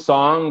listen to a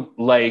song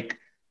like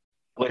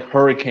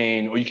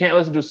Hurricane, or you can't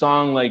listen to a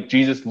song like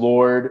Jesus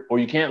Lord, or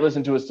you can't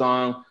listen to a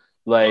song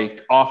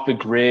like Off the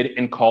Grid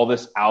and call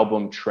this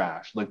album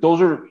trash. Like,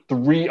 those are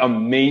 3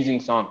 amazing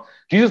songs.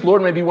 Jesus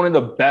Lord might be one of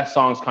the best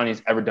songs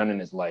Kanye's ever done in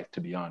his life,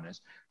 to be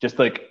honest. Just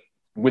like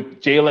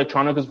with Jay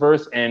Electronica's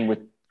verse and with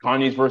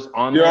Kanye's verse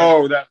on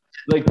there.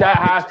 That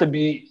has to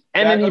be.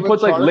 And then he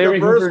puts like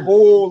Larry Hoover.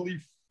 Holy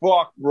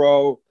fuck,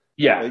 bro.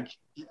 Yeah. Like,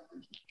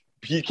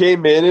 he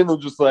came in and was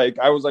just like,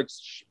 I was like,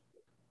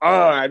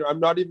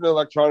 I'm not even an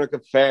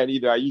electronica fan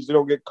either. I usually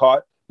don't get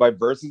caught by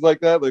verses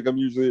like that. Like, I'm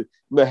usually in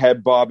the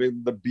head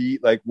bobbing the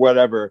beat, like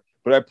whatever.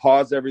 But I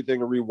paused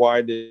everything and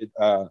rewinded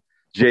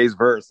Jay's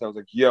verse. I was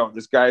like, yo,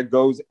 this guy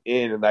goes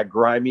in, and that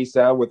grimy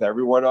sound with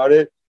everyone on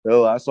it. The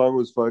last song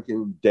was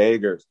fucking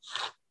daggers.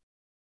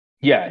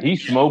 Yeah, he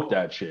smoked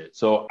that shit.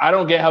 So I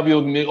don't get how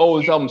people can be, oh,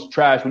 this album's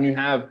trash, when you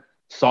have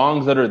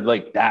songs that are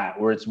like that,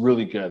 where it's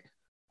really good.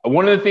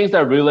 One of the things that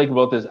I really like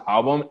about this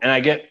album, and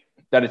I get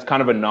that it's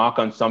kind of a knock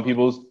on some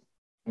people's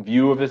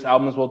view of this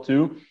album as well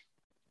too,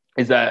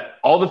 is that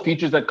all the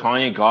features that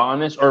Kanye got on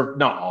this, or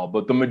not all,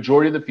 but the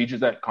majority of the features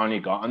that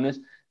Kanye got on this,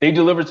 they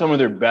delivered some of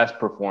their best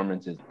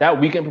performances.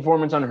 That Weeknd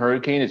performance on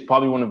Hurricane is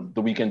probably one of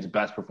the Weeknd's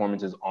best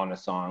performances on a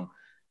song.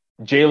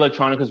 Jay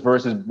Electronica's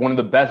verse is one of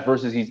the best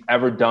verses he's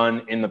ever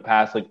done in the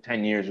past, like,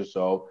 10 years or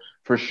so,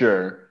 for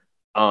sure.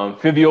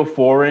 Fivio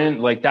Foreign,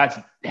 like, that's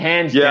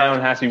hands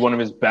down has to be one of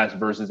his best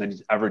verses that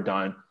he's ever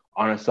done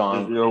on a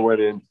song. Fivio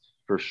went in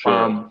for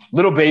sure.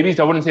 Little Babies,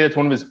 I wouldn't say that's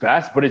one of his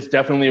best, but it's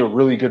definitely a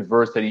really good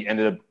verse that he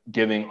ended up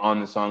giving on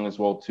the song as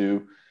well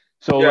too.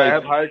 So I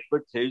have high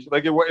expectations.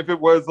 Like, if it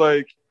was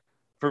like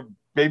for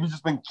maybe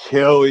just been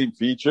killing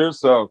features,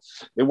 so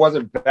it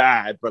wasn't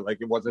bad, but like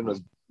it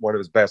wasn't one of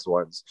his best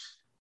ones.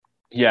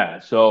 Yeah,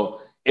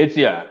 so it's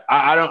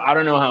I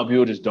don't know how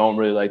people just don't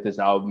really like this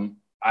album.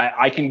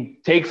 I can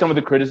take some of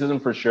the criticism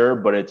for sure,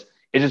 but it's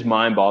just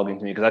mind-boggling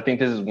to me because I think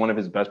this is one of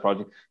his best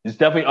projects. It's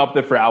definitely up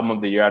there for album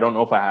of the year. I don't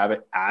know if I have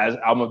it as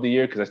album of the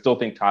year because I still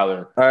think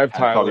Tyler. I have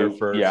Tyler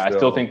first. Yeah, I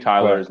still think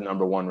Tyler is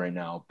number 1 right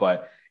now,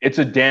 but it's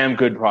a damn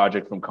good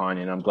project from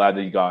Kanye, and I'm glad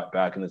that he got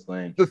back in this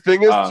lane. The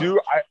thing is too,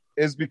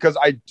 is because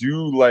I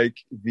do like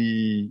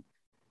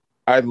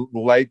all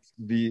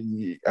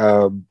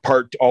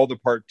the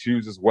part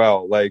 2s as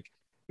well. Like,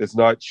 it's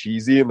not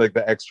cheesy and like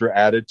the extra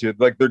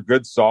attitude, like they're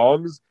good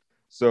songs.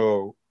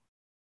 So,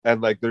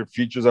 and like there are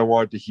features I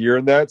wanted to hear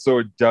in that. So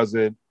it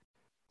doesn't,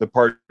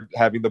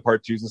 having the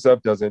part 2s and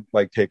stuff doesn't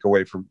like take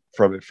away from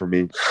it for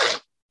me.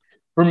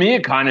 For me,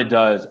 it kind of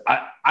does.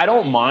 I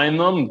don't mind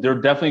them.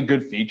 They're definitely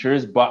good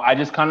features, but I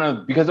just kind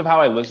of, because of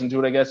how I listen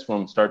to it, I guess,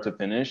 from start to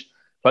finish,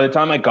 by the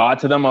time I got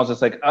to them, I was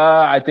just like,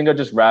 I think I'd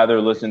just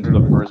rather listen to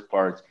the first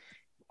parts.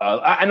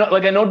 I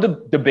know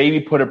the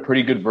Baby put a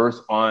pretty good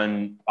verse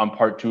on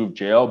part 2 of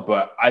Jail,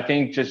 but I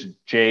think just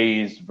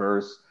Jay's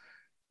verse,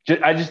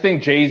 I just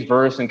think Jay's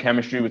verse and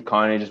chemistry with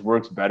Kanye just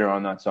works better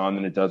on that song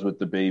than it does with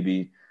the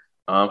Baby.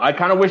 I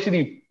kind of wish that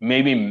he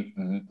maybe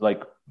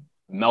like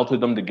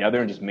melted them together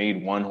and just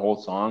made one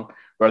whole song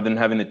rather than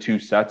having the 2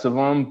 sets of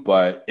them.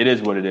 But it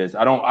is what it is.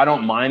 I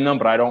don't mind them,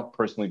 but I don't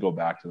personally go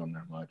back to them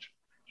that much.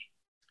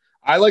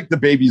 I like the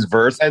Baby's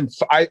verse, and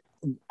I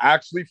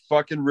actually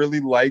fucking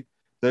really like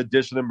the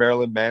addition of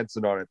Marilyn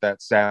Manson on it,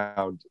 that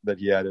sound that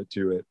he added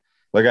to it.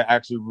 Like, I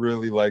actually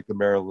really like the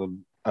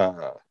Marilyn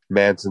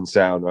Manson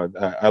sound on.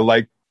 I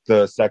like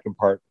the second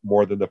part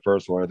more than the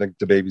first one. I think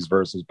the Baby's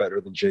verse is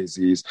better than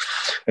Jay-Z's,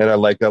 and I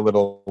like that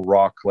little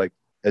rock like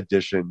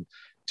addition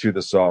to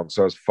the song.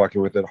 So I was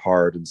fucking with it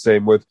hard. And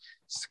same with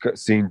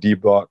seeing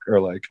D-Block or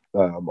like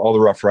all the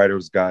Rough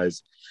Riders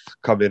guys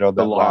come in on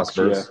that last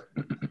verse.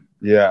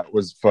 Yeah, it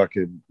was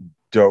fucking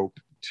dope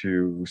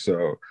too.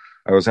 So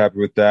I was happy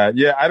with that.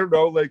 Yeah, I don't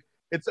know. Like,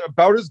 it's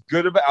about as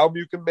good of an album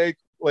you can make.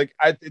 Like,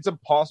 it's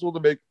impossible to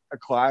make a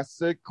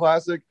classic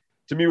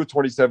to me with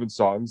 27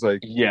 songs. Like,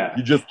 yeah,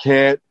 you just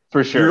can't.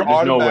 For sure.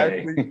 There's no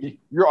way.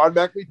 You're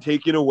automatically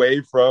taken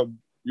away from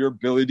your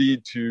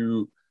ability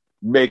to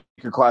make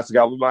a classic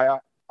album in my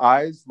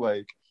eyes.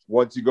 Like,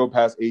 once you go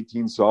past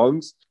 18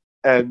 songs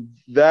and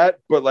that,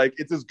 but like,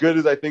 it's as good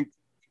as I think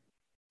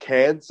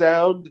can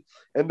sound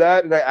and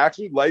that. And I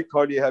actually like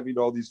Kanye having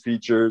all these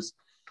features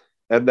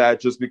and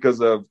that, just because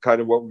of kind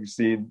of what we've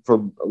seen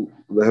from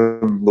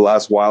him the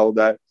last while and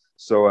that.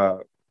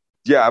 So,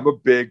 yeah, I'm a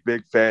big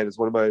fan. It's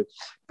one of my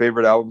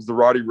favorite albums. The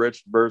Roddy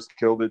Ricch verse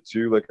killed it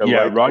too. Like,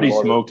 Roddy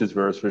smoked his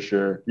verse for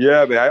sure.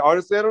 Yeah, man. I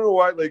don't know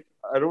why. Like,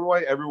 I don't know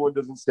why everyone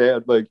doesn't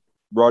stand like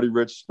Roddy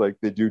Ricch, like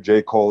they do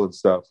J. Cole and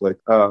stuff. Like,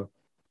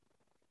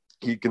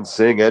 he can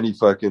sing and he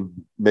fucking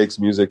makes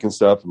music and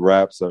stuff and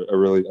raps.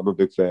 I'm a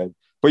big fan.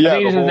 But yeah, I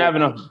think he doesn't have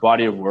enough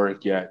body of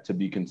work yet to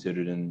be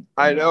considered in.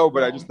 I know,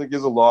 but I just think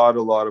there's a lot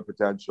of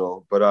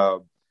potential.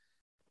 But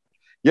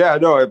yeah,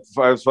 no,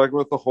 I was fucking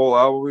with the whole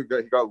album.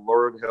 He got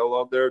Lauryn Hill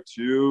on there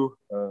too.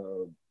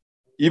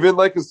 Even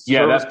like his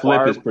that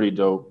flip is pretty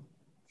dope.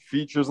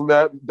 Features in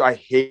that, I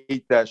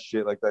hate that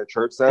shit, like that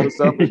church sound and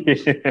stuff.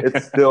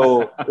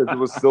 It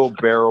was still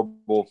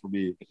bearable for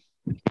me.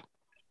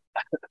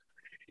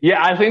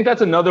 Yeah, I think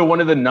that's another one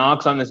of the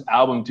knocks on this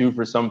album too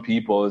for some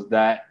people, is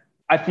that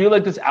I feel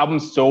like this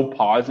album's so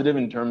positive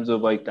in terms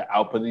of like the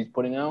output he's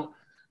putting out.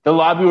 A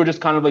lot of people are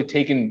just kind of like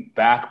taken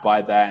back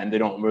by that, and they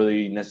don't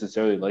really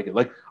necessarily like it.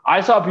 Like,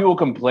 I saw people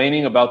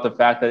complaining about the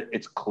fact that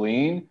it's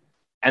clean,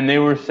 and they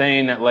were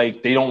saying that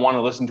like they don't want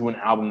to listen to an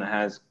album that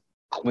has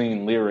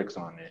clean lyrics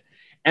on it.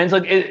 And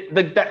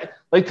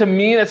it's to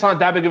me, that's not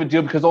that big of a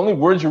deal, because the only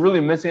words you're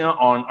really missing out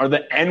on are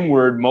the N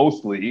word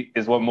mostly,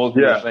 is what most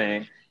people are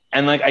saying,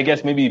 and like I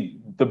guess maybe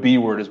the B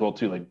word as well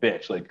too, like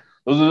bitch. Like,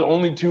 those are the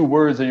only 2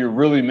 words that you're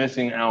really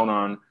missing out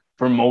on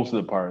for most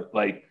of the part.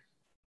 Like,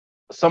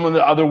 some of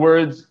the other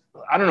words,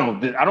 I don't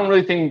know. I don't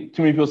really think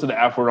too many people said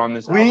the F word on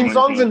this album. Clean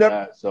songs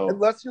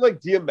unless you're like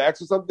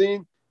DMX or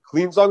something,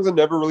 clean songs have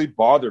never really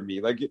bothered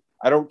me. Like,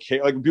 I don't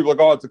care. Like, when people are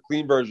like, oh, it's a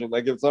clean version.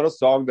 Like, if it's not a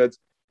song that's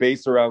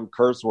based around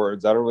curse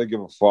words, I don't really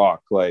give a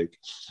fuck. Like,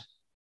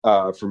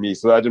 for me,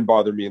 so that didn't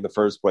bother me in the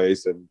first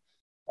place. And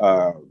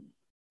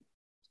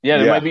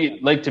there might be,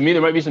 like, to me,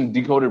 there might be some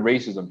decoded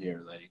racism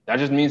here. Like, that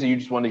just means that you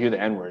just want to hear the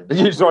N word.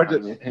 You just want to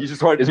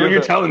is what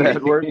you're telling me.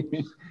 N-word.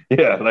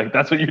 Yeah, like,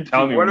 that's what you're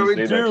telling me. What do we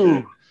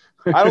do?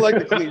 I don't like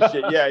the clean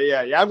shit.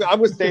 Yeah. I'm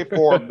gonna stay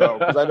for him though,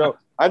 because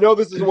I know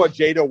this is what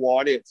Jada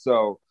wanted.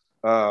 So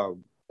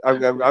I'm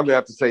gonna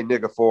have to say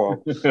nigga for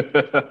him.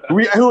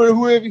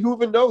 Who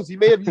even knows? He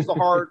may have used the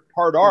hard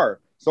R.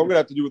 So I'm gonna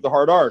have to do with the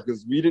hard R,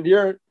 because we didn't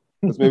hear it.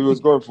 That's maybe what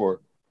was going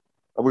for.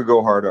 I'm gonna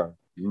go hard R,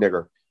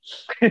 nigger.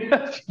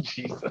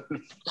 Jesus.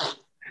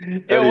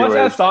 Yeah, what's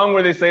that song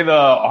where they say the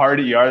hard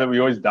ER that we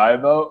always die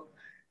about?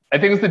 I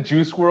think it's the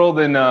Juice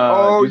WRLD and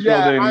Juice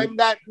WRLD I'm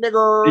that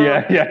nigger.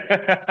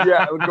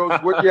 Yeah. It goes.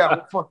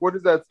 Fuck. What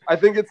is that? I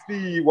think it's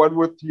the one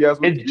with TS.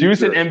 It's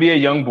Juice and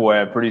NBA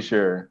YoungBoy. I'm pretty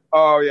sure.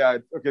 Oh yeah.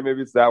 Okay,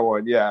 maybe it's that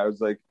one. Yeah, I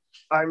was like,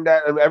 I'm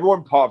that. And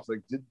everyone pops.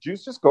 Like, did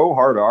Juice just go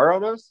hard R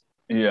on us?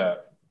 Yeah.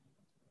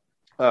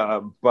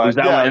 But there's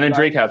that one, and then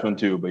Drake has one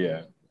too. But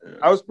yeah.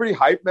 I was pretty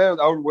hyped, man.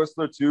 I would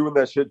Whistler too when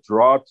that shit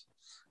dropped.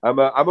 I'm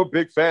a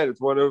big fan.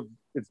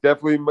 It's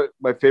definitely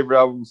my favorite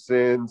album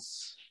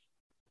since.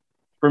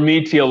 For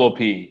me,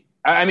 TLOP.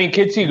 I mean,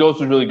 Kids See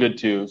Ghosts was really good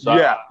too. So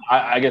yeah,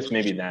 I guess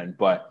maybe then.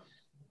 But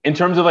in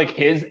terms of like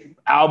his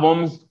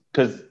albums,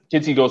 because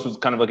Kids See Ghosts was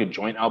kind of like a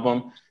joint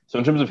album. So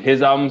in terms of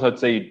his albums, I'd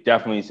say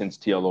definitely since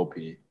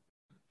TLOP.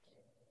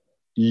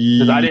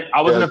 Because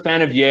I wasn't a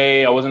fan of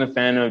Ye. I wasn't a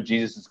fan of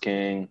Jesus is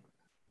King.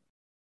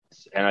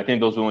 And I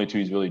think those were the only 2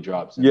 he's really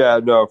dropped. Yeah,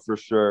 no, for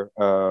sure.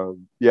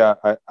 Yeah,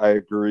 I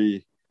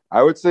agree.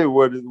 I would say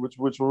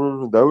which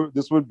one?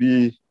 This would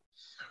be.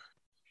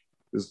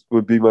 This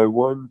would be my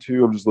 1,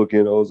 2. I'm just looking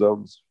at all those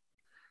albums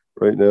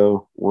right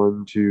now.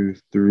 1, 2,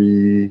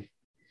 3.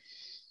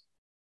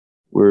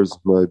 Where's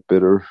my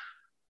bitter?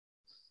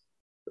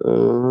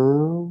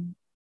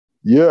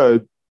 Yeah,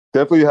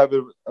 definitely have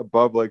it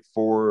above like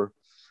 4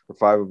 or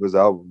 5 of his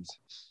albums.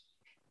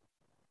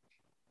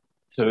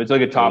 So it's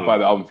like a top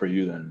 5 album for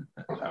you then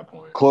at that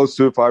point. Close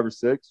to 5 or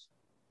 6.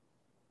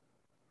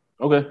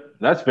 Okay,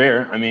 that's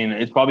fair. I mean, I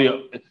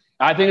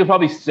think it's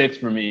probably 6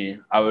 for me.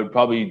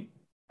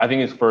 I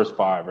think his first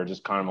 5 are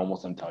just kind of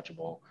almost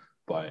untouchable.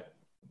 But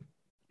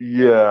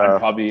yeah, I'd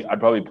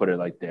probably put it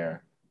like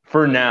there.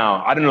 For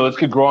now, I don't know. This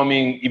could grow on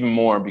me even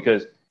more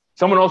because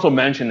someone also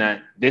mentioned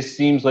that this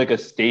seems like a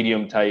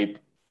stadium type,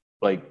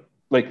 like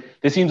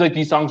this seems like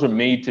these songs were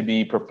made to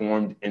be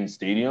performed in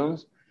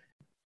stadiums.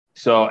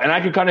 So, and I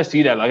could kind of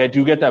see that. Like, I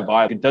do get that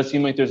vibe. It does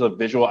seem like there's a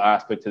visual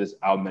aspect to this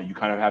album that you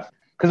kind of have.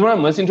 Because when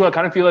I'm listening to it, I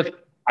kind of feel like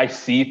I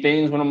see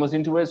things when I'm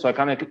listening to it. So I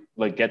kind of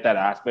like get that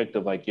aspect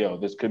of like, yo,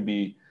 this could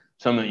be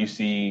something that you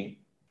see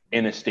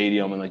in a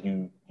stadium, and like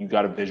you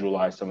got to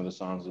visualize some of the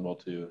songs as well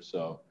too.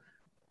 So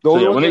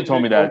yeah, when they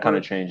told me that, it kind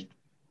of changed.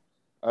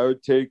 I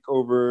would take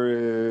over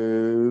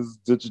is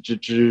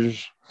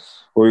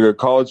where you got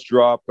College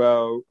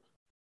Dropout,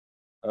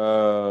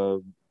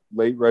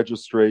 Late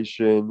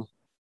Registration,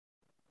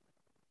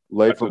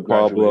 Life of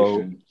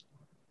Pablo,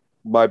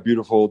 My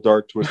Beautiful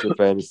Dark Twisted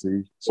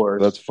Fantasy. So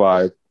that's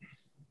 5.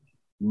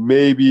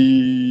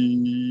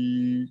 Maybe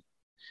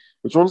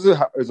which one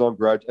is on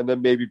Grad? And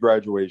then maybe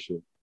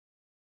Graduation.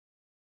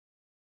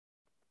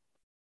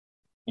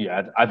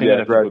 Yeah, I think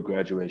I'd put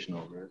Graduation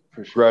over it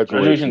for sure.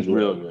 Graduation's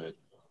real good.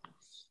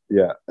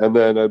 Yeah, and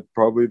then I'd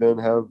probably then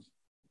have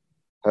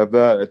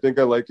that. I think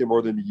I like it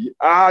more than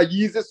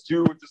Yeezus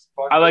too.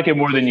 I like it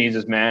more than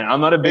Yeezus, man.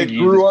 I'm not a big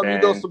Yeezus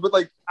fan. Though, but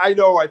like I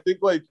know, I think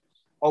like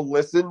I'll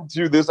listen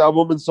to this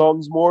album and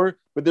songs more,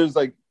 but there's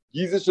like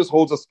Yeezus just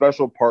holds a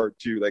special part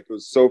too. Like it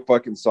was so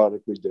fucking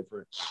sonically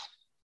different.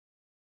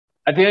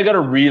 I think I got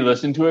to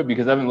re-listen to it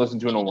because I haven't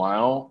listened to it in a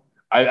while.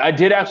 I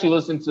did actually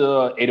listen to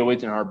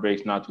 808s and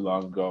Heartbreaks not too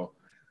long ago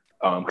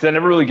because I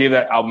never really gave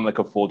that album like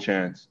a full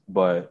chance.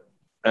 But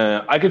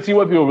I could see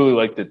why people really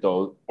liked it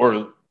though,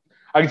 or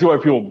I can see why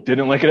people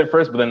didn't like it at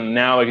first. But then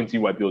now I can see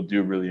why people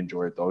do really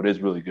enjoy it though. It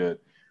is really good.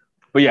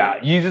 But yeah,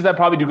 Yeezus, I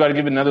probably do got to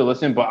give it another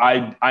listen. But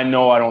I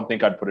know I don't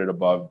think I'd put it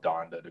above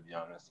Donda, to be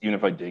honest, even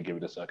if I did give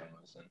it a second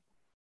listen.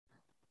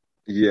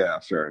 Yeah,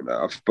 fair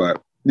enough.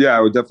 But yeah, I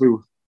would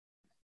definitely.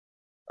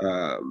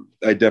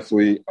 I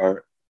definitely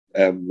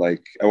am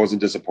like I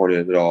wasn't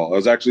disappointed at all. I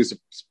was actually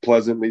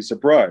pleasantly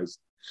surprised.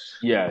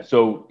 Yeah,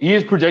 so he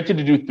is projected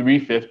to do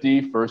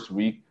 350 first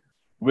week,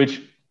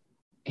 which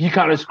he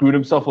kind of screwed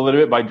himself a little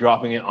bit by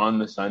dropping it on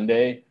the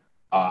Sunday.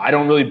 I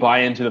don't really buy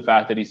into the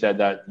fact that he said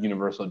that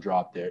Universal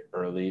dropped it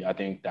early. I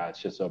think that's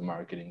just a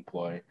marketing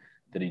ploy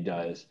that he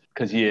does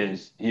because he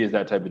is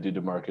that type of dude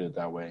to market it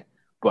that way.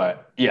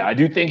 But yeah, I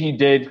do think he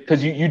did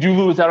because you do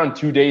lose out on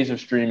 2 days of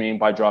streaming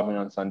by dropping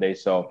on Sunday.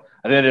 So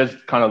I think it does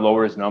kind of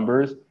lower his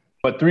numbers.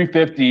 But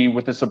 350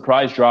 with a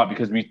surprise drop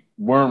because we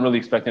weren't really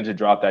expecting to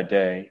drop that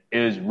day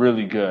is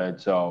really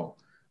good. So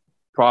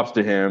props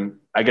to him.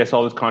 I guess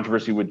all this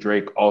controversy with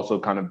Drake also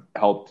kind of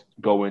helped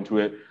go into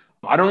it.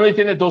 I don't really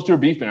think that those two are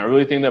beefing. I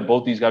really think that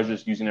both these guys are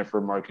just using it for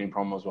marketing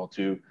promo as well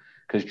too.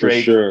 Because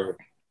Drake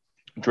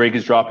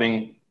is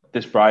dropping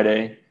this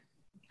Friday.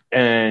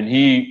 And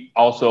he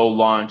also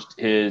launched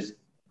his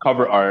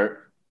cover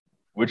art,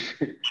 which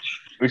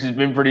has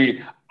been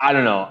pretty, I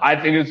don't know. I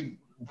think it's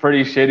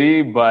pretty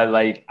shitty, but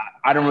like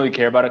I don't really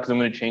care about it because I'm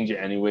going to change it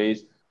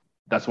anyways.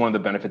 That's one of the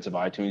benefits of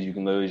iTunes. You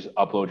can literally just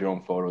upload your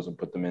own photos and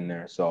put them in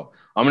there. So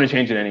I'm going to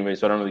change it anyway,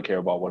 so I don't really care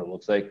about what it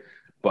looks like.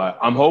 But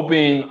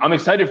I'm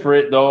excited for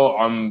it, though.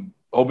 I'm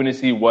hoping to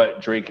see what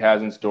Drake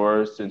has in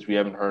store since we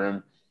haven't heard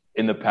him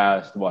in the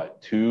past,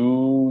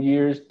 2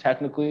 years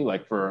technically,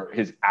 like for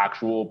his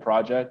actual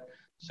project.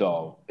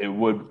 So it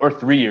would, or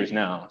 3 years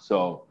now.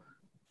 So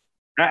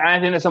I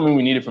think that's something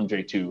we needed from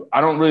Drake too. I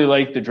don't really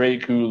like the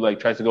Drake who like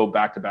tries to go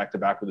back to back to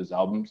back with his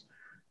albums.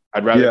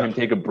 I'd rather him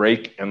take a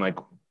break and like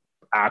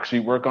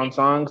actually work on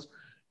songs.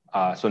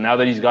 So now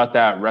that he's got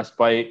that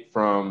respite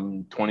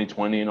from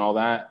 2020 and all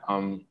that,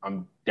 I'm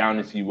down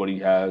to see what he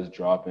has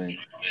dropping.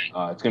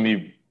 It's going to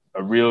be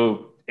a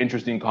real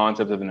interesting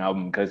concept of an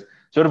album because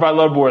Certified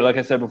Lover Boy, like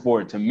I said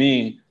before, to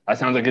me, that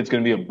sounds like it's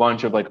going to be a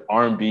bunch of like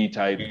R&B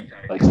type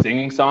like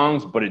singing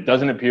songs, but it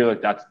doesn't appear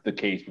like that's the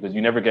case because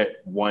you never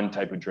get one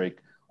type of Drake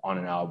on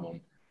an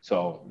album.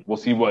 So we'll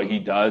see what he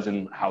does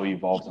and how he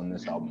evolves on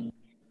this album.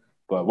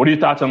 But what are your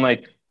thoughts on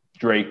like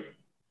Drake?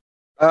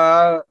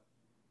 Yeah,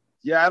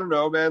 I don't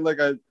know, man. Like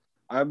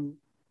I've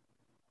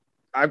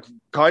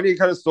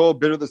kind of stole a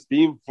bit of the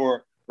steam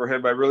for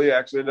him. I really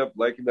actually ended up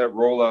liking that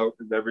rollout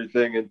and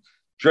everything. And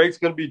Drake's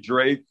gonna be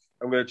Drake.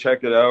 I'm gonna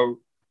check it out.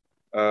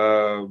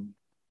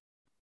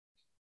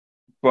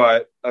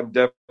 But I'm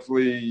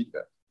definitely,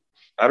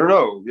 I don't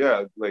know.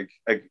 Yeah, like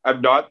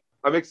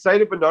I'm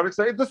excited, but not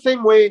excited. The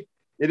same way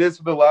it is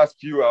for the last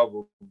few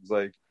albums.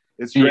 Like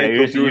it's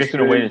Drake. You're just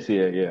gonna wait and see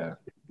it. Yeah.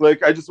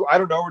 like I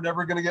don't know. We're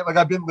never gonna get like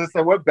I've been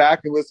listening. I went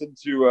back and listened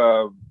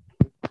to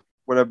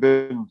when I've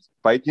been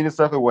biking and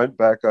stuff. I went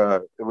back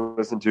and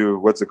listened to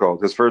what's it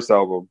called? His first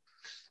album.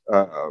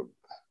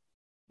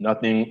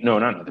 Nothing. No,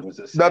 not nothing was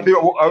the same. Nothing.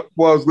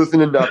 Well, I was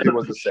listening to Nothing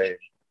Was the Same,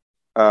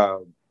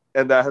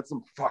 and that had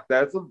some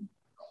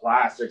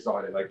classics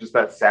on it, like just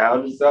that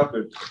sound and stuff.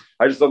 And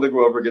I just don't think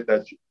we'll ever get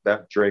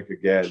that Drake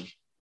again.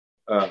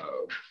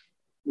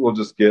 We'll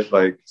just get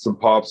like some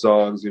pop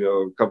songs,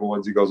 a couple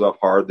ones he goes off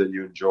hard that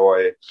you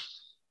enjoy.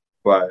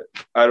 But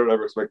I don't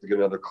ever expect to get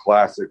another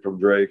classic from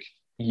Drake.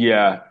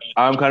 Yeah,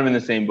 I'm kind of in the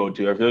same boat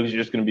too. I feel like it's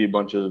just going to be a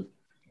bunch of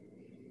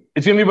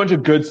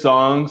good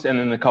songs and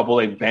then a couple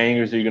like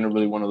bangers that you're going to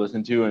really want to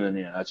listen to. And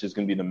then, that's just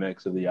going to be the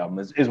mix of the album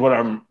is what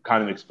I'm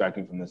kind of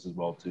expecting from this as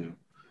well too.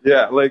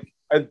 Yeah, like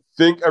I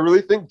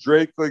really think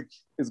Drake like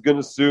is going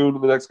to soon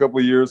in the next couple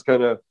of years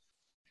kind of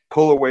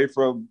pull away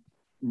from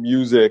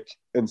music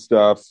and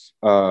stuff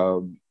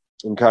and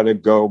kind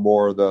of go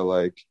more the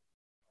like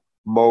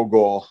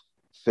mogul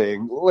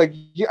thing. Like,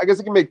 I guess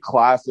he can make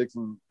classics,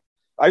 and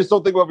I just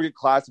don't think we'll ever get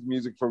classic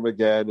music from him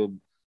again. And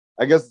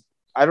I guess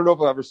I don't know if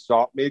he'll ever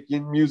stop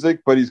making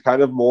music, but he's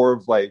kind of more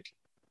of like,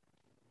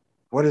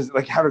 what is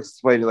like, how to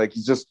explain it? Like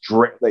he's just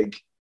like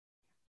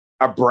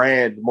a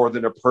brand more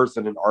than a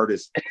person, an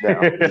artist now,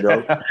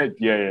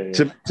 Yeah.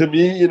 To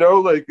me,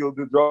 like he'll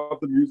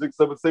drop the music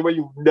stuff the same way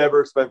you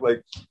never expect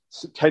like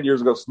 10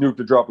 years ago Snoop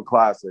to drop a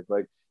classic.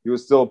 Like he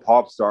was still a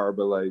pop star,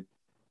 but like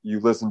you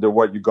listen to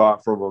what you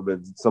got from him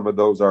and some of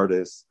those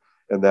artists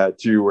and that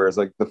too. Whereas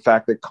like the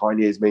fact that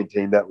Kanye's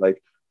maintained that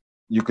like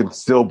you can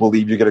still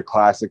believe you get a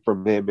classic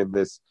from him in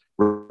this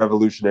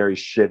revolutionary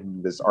shit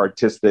and this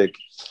artistic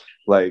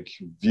like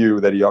view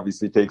that he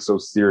obviously takes so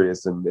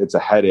serious, and it's a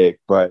headache,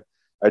 but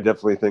I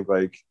definitely think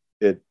like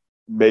it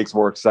makes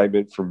more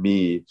excitement for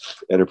me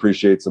and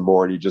appreciates him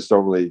more. And you just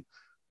don't really,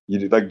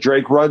 like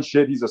Drake runs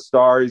shit. He's a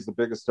star. He's the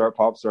biggest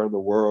pop star in the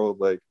world.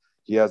 Like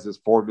he has this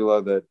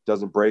formula that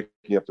doesn't break.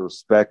 You have to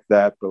respect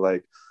that. But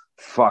like,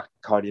 fuck,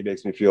 Kanye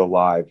makes me feel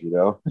alive,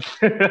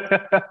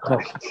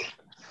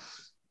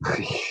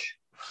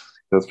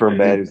 That's for a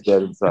man who's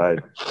dead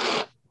inside.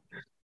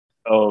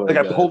 Oh, like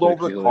I pulled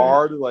over the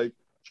car to like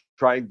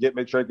try and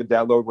make sure I could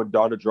download when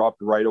Donna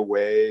dropped right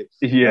away.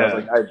 Yeah. And I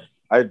was like,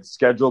 I had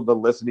scheduled the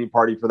listening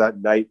party for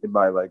that night in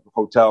my like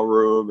hotel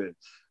room, and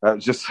I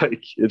was just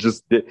like,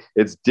 it's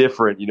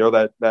different,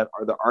 that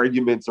the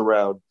arguments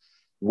around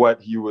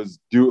what he was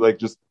doing, like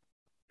just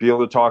be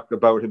able to talk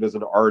about him as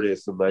an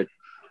artist and like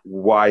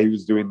why he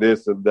was doing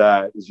this and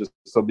that is just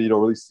something you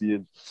don't really see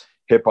in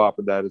hip hop,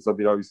 and that is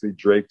something obviously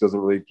Drake doesn't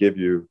really give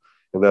you,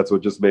 and that's what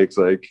just makes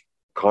like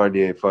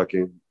Kanye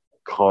fucking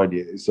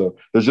Kanye. So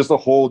there's just a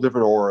whole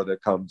different aura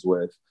that comes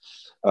with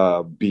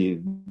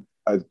being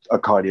a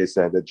Kanye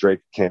stan that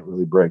Drake can't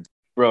really bring.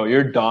 Bro,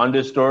 your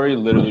Donda story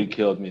literally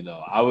killed me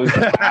though. I was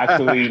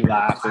actually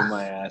laughing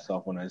my ass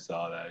off when I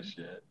saw that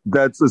shit.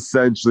 That's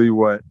essentially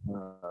what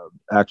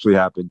actually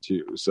happened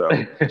too. So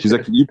she's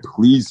like, "Can you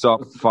please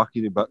stop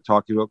talking about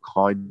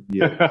Kanye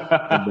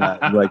and that,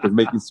 and, like, and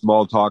making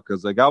small talk?"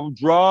 Because like album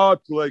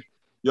dropped, like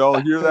y'all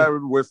hear that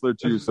in Whistler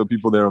too. So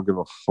people there don't give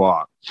a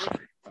fuck.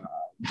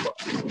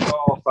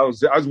 I was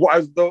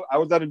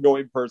that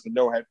annoying person,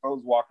 no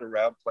headphones, walking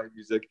around playing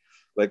music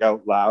like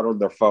out loud on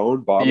their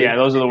phone. Bobbing. Yeah,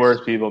 those are the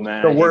worst people,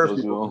 man. The worst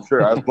people.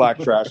 Sure, I was black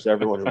trash to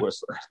everyone in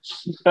Whistler.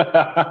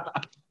 All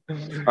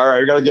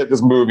right, we gotta get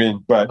this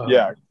moving. But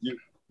yeah,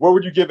 what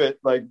would you give it?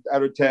 Like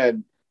out of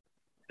 10?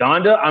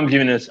 Donda, I'd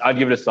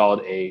give it a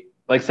solid 8,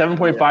 like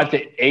 7.5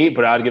 to 8.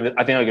 But I think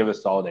I'd give it a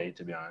solid 8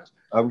 to be honest.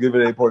 I'm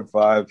giving it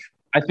 8.5.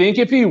 I think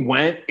if he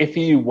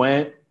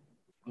went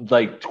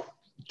like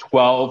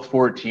 12,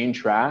 14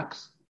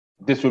 tracks,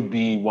 this would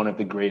be one of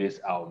the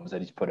greatest albums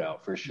that he's put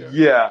out for sure.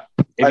 Yeah.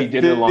 If he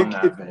did it along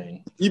that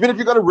vein. Even if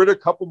you got rid of a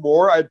couple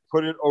more, I'd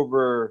put it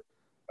over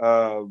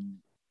I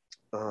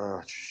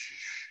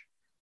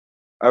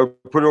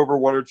would put it over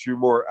one or two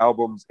more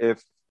albums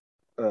if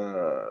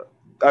I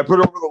put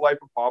it over The Life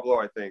of Pablo,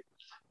 I think,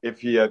 if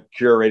he had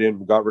curated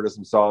and got rid of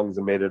some songs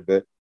and made it a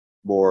bit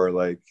more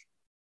like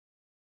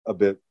a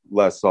bit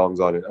less songs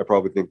on it. I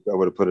probably think I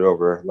would have put it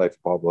over Life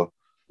of Pablo.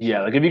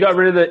 Yeah, like if you got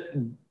rid of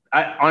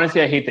I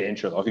hate the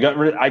intro though. If you got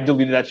rid of, I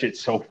deleted that shit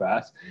so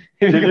fast.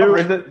 If you got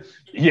rid of it,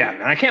 yeah,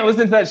 man, I can't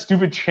listen to that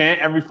stupid chant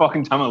every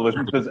fucking time I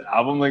listen to this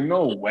album. Like,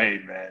 no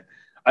way, man.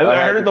 I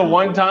heard it the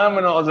one time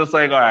and I was just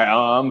like, all right,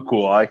 I'm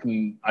cool. I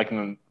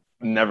can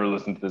never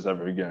listen to this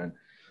ever again.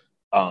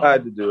 I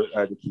had to do it.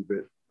 I had to keep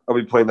it. I'll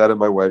be playing that at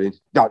my wedding.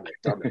 Damn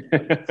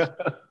it.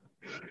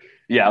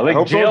 Yeah, like I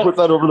hope someone put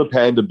that over the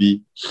Panda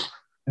beat.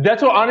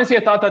 That's what, honestly, I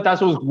thought that's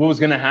what was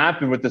going to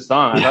happen with the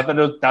song. I thought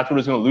that's what it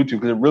was going to allude to,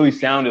 because it really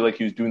sounded like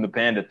he was doing the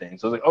Panda thing.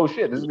 So I was like, oh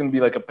shit, this is going to be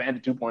like a Panda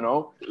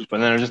 2.0. But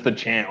then it was just the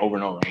chant over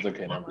and over. I was like,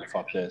 okay, never mind,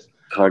 fuck this.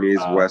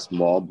 Kanye's West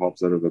Mall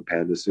pops out of a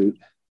Panda suit.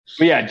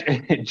 But yeah,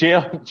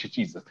 Jail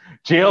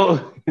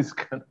is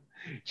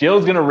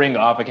going to ring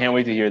off. I can't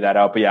wait to hear that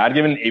out. But yeah, I'd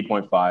give it an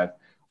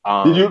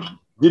 8.5.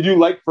 Did you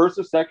like first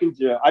or second?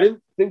 Yeah, I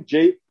didn't think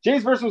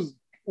Jay's verse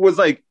was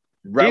like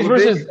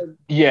relevant.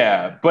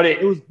 But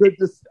it was good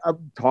to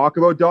talk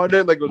about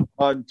Donda. Like, it was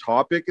on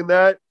topic in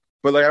that.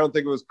 But like, I don't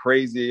think it was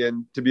crazy.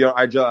 And to be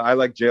honest, I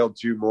like Jailed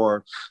 2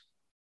 more.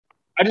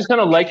 I just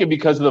kind of like it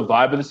because of the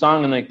vibe of the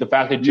song and like the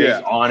fact that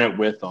Jay's on it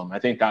with them. I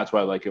think that's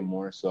why I like it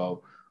more.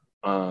 So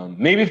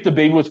maybe if the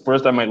Baby was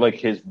first, I might like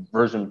his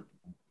version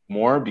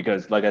more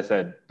because, like I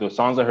said, the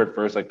songs I heard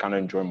first I kind of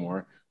enjoy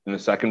more than the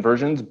second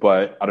versions.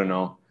 But I don't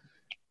know.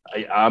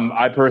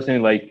 I personally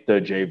like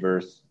the Jay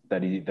verse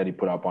that he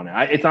put up on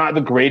it. It's not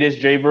the greatest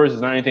Jay verse.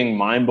 It's not anything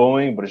mind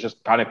blowing, but it's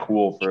just kind of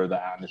cool for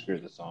the atmosphere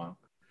of the song.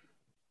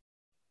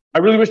 I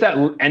really wish that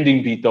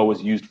ending beat though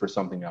was used for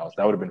something else.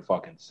 That would have been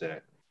fucking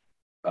sick.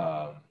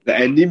 The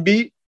ending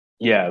beat?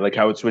 Yeah, like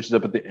how it switches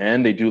up at the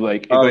end. They do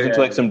like it goes into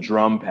like some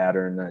drum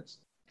pattern that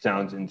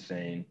sounds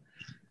insane.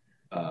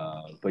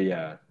 But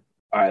yeah.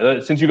 All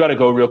right, since you got to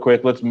go real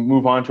quick, let's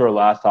move on to our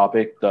last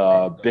topic,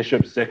 the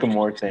Bishop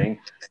Sycamore thing.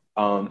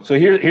 So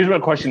here's my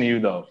question to you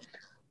though.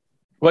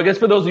 Well, I guess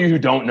for those of you who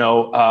don't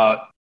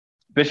know,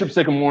 Bishop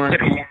Sycamore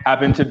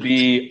happened to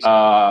be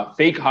a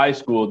fake high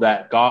school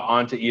that got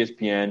onto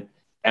ESPN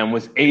and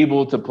was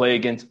able to play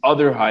against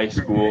other high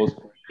schools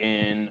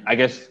in, I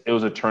guess it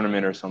was a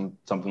tournament or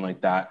something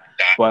like that.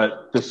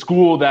 But the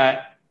school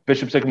that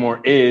Bishop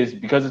Sycamore is,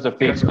 because it's a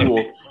fake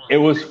school, it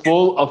was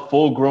full of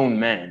full-grown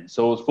men.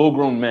 So it was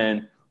full-grown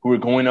men who were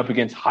going up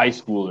against high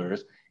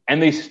schoolers,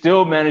 and they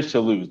still managed to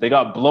lose. They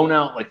got blown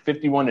out like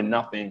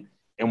 51-0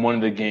 in one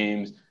of the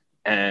games,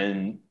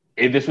 and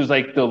this was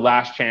like the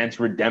last chance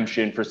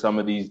redemption for some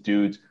of these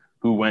dudes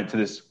who went to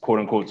this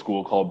quote-unquote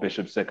school called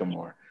Bishop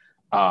Sycamore.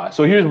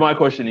 So here's my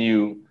question to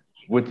you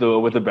with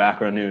the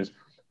background news.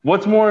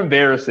 What's more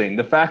embarrassing,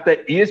 the fact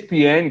that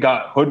ESPN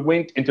got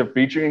hoodwinked into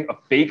featuring a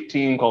fake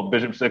team called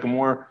Bishop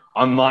Sycamore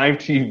on live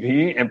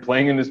TV and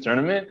playing in this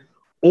tournament,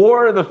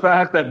 or the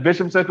fact that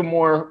Bishop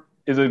Sycamore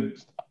is a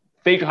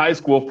fake high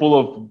school full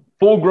of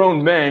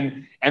full-grown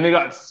men and they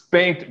got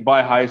spanked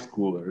by high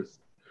schoolers?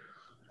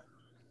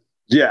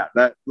 Yeah,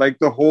 that like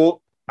the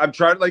whole. I'm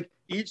trying like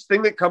each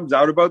thing that comes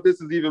out about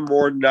this is even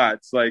more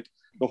nuts. Like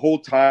the whole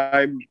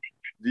time,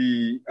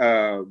 the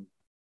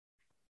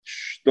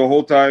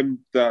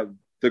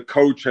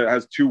coach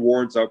has 2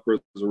 warrants out for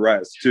his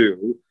arrest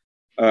too.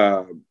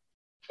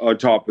 On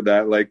top of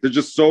that, like there's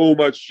just so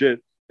much shit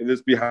in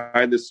this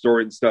behind this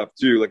story and stuff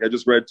too. Like I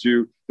just read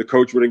too, the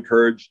coach would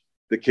encourage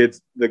the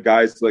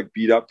guys to like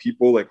beat up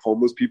people, like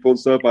homeless people and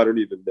stuff. I don't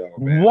even know,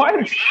 man.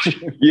 What?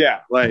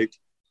 Yeah, like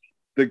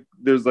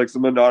there's like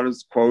some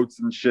anonymous quotes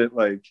and shit.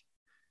 Like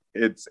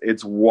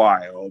it's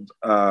wild.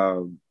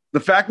 The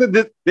fact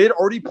that they had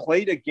already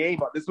played a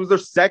game. This was their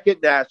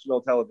second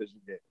national television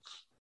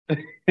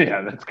game.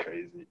 Yeah, that's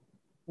crazy.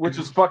 Which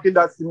is fucking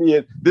nuts to me.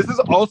 And this is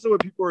also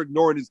what people are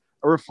ignoring is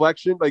a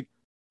reflection, like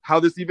how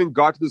this even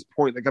got to this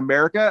point. Like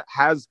America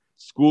has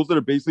schools that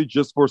are basically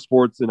just for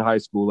sports in high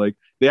school. Like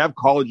they have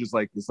colleges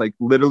like this. Like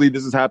literally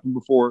this has happened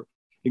before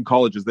in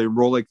colleges. They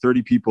enroll like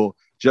 30 people,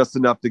 just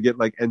enough to get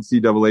like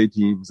NCAA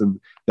teams, and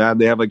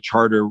they have like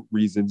charter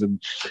reasons.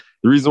 And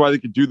the reason why they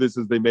could do this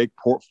is they make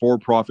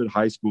for-profit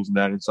high schools and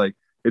that. And it's like,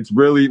 it's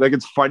really like,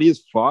 it's funny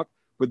as fuck,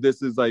 but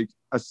this is like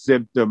a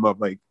symptom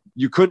of like,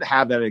 you couldn't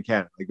have that in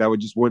Canada. Like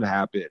that wouldn't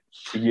happen.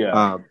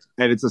 Yeah.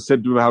 And it's a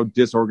symptom of how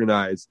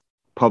disorganized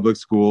public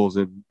schools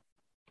and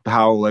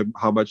how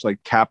much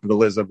like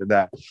capitalism and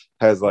that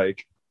has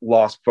like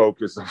lost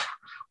focus of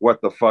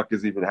what the fuck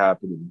is even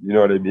happening. You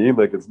know what I mean?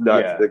 Like it's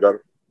nuts. Yeah. They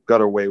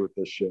got away with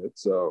this shit.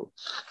 So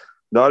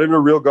not in a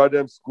real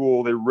goddamn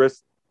school. They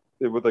risked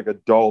it with like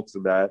adults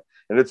and that.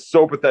 And it's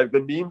so pathetic.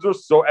 The memes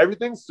are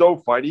everything's so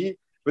funny.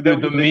 But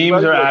then the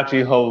memes are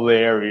actually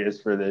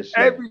hilarious for this shit.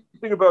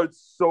 Everything about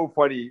it's so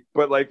funny.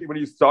 But like when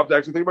you stop to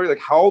actually think about it, like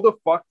how the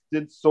fuck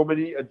did so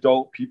many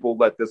adult people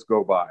let this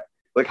go by?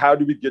 Like how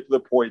do we get to the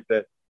point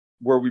that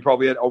where we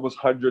probably had almost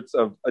hundreds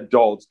of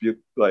adults be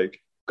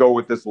like go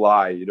with this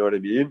lie? You know what I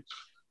mean?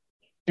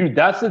 Dude,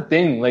 that's the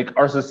thing. Like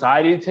our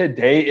society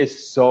today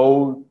is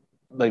so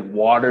like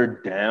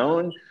watered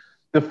down.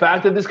 The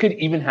fact that this could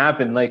even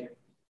happen, like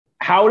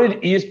how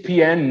did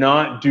ESPN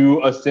not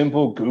do a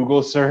simple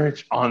Google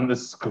search on the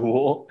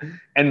school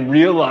and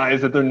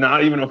realize that they're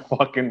not even a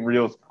fucking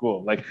real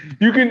school? Like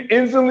you can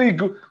instantly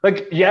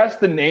like, yes,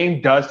 the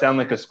name does sound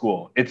like a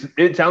school.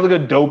 It sounds like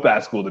a dope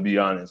ass school, to be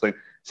honest. Like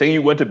saying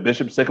you went to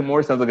Bishop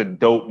Sycamore sounds like a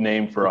dope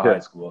name for a high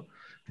school.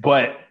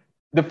 But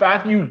the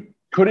fact you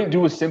couldn't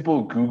do a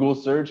simple Google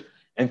search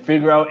and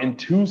figure out in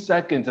 2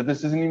 seconds that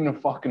this isn't even a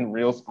fucking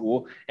real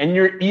school, and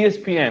you're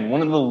ESPN,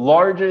 one of the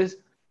largest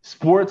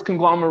sports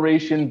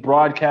conglomeration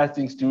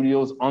broadcasting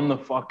studios on the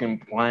fucking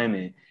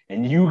planet,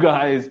 and you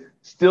guys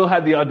still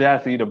had the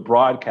audacity to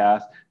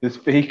broadcast this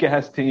fake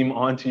ass team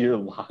onto your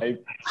live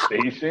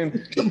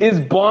station is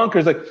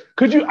bonkers. Like,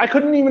 I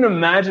couldn't even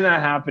imagine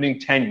that happening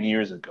 10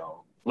 years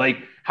ago. Like,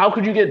 how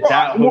could you get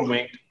that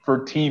hoodwinked for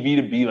TV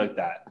to be like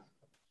that?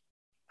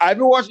 I've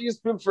been watching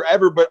ESPN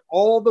forever, but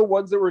all the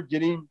ones that were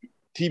getting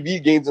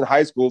TV games in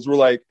high schools were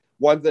like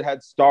ones that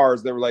had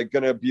stars that were like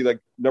going to be like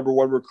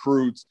 #1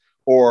 recruits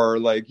or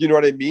like, you know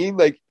what I mean?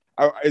 Like,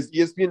 is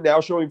ESPN now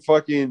showing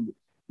fucking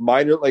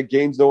minor like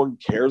games no one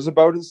cares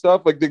about and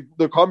stuff. Like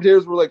the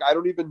commentators were like, I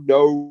don't even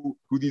know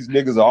who these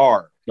niggas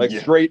are. Like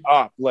straight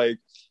up. Like,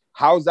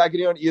 how's that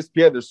getting on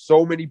ESPN? There's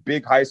so many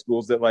big high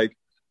schools that like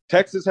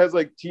Texas has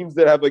like teams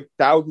that have like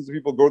thousands of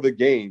people go to the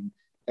game.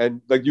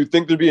 And like you'd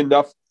think there'd be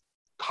enough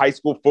high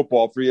school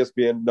football for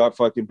ESPN not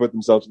fucking put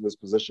themselves in this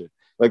position.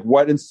 Like,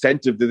 what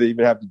incentive do they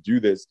even have to do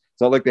this?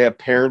 It's not like they have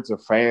parents or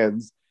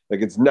fans.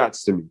 Like, it's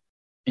nuts to me.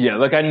 Yeah,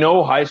 like I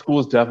know high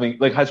school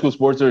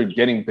sports are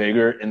getting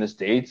bigger in the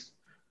States.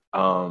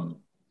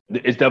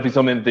 It's definitely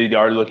something that they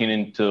are looking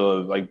into,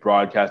 like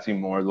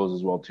broadcasting more of those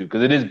as well too,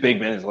 because it is big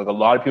business. Like a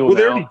lot of people. Well,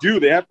 they already do.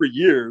 They have for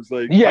years.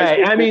 Like,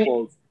 yeah, I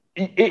mean,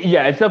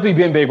 it's definitely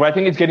been big, but I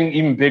think it's getting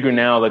even bigger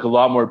now. Like a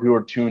lot more people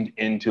are tuned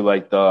into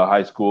like the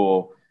high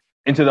school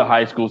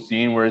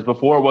scene, whereas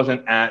before it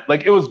wasn't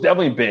it was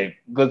definitely big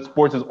because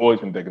sports has always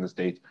been big in the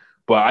States,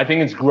 but I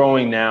think it's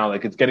growing now.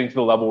 Like it's getting to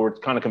the level where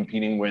it's kind of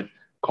competing with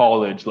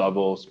college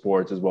level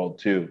sports as well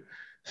too.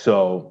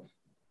 So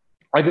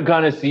I could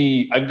kind of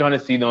see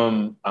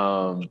them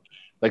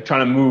like trying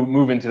to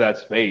move into that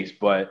space,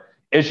 but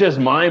it's just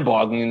mind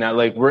boggling that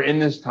like we're in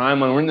this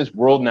time and we're in this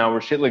world now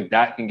where shit like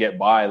that can get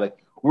by. Like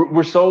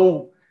we're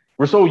so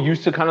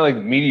used to kind of like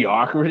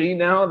mediocrity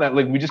now that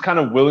like we just kind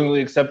of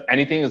willingly accept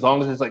anything as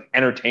long as it's like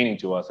entertaining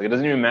to us. Like it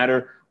doesn't even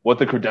matter what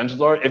the credentials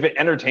are. If it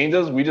entertains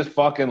us, we just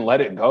fucking let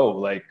it go.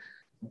 Like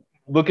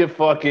look at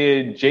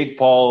fucking Jake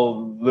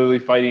Paul literally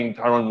fighting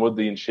Tyron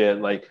Woodley and shit.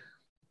 Like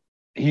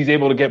he's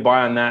able to get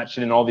by on that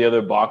shit and all the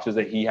other boxers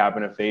that he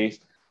happened to face.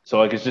 So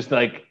like it's just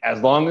like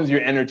as long as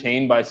you're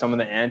entertained by some of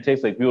the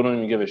antics, like people don't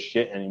even give a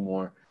shit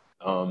anymore.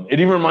 It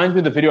even reminds me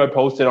of the video I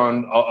posted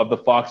of the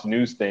Fox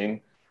News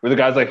thing where the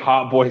guy's like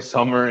Hot Boy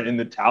Summer in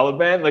the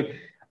Taliban. Like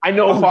I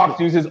know Fox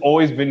News has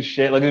always been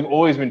shit. Like they've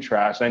always been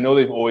trash. I know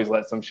they've always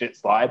let some shit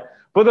slide.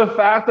 But the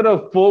fact that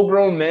a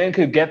full-grown man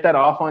could get that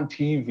off on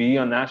TV,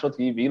 on national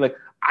TV, like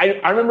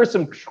I remember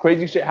some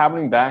crazy shit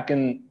happening back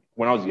when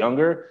I was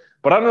younger,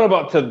 but I don't know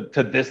about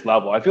to this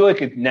level. I feel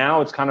like now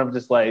it's kind of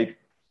just like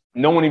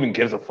no one even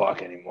gives a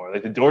fuck anymore.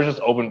 Like the door's just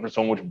open for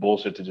so much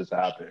bullshit to just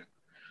happen.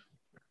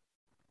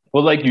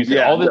 Well, like you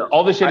said,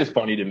 all this shit is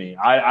funny to me.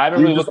 I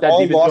haven't really looked that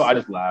deep into it. I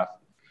just laugh.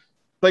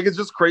 Like it's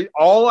just crazy.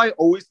 All I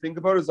always think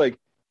about is like,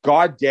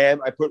 God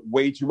damn, I put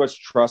way too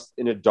much trust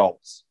in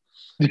adults.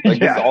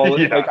 Like,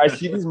 like I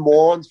see these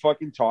morons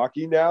fucking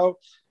talking now.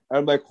 And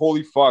I'm like,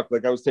 holy fuck.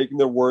 Like I was taking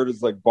their word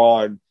as like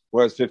bond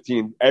when I was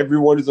 15.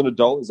 Everyone who's an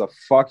adult is a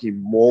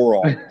fucking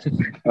moron.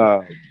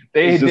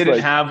 They didn't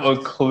have a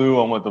clue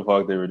on what the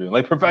fuck they were doing.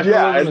 Like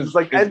professionalism is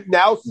like, and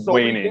now so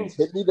waning. many things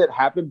hit me that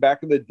happened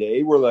back in the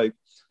day where like,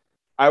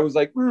 I was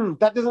like,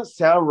 that doesn't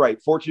sound right.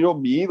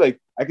 14-year-old me, like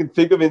I can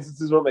think of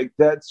instances where I'm like,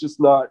 that's just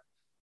not,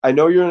 I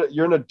know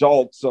you're an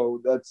adult,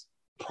 so that's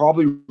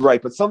probably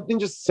right. But something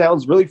just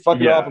sounds really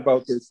fucking off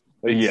about this.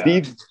 Like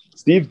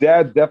Steve's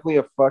dad's definitely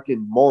a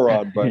fucking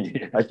moron, but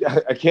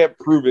I can't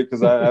prove it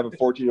because I have a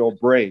 14-year-old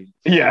brain.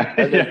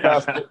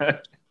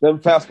 Then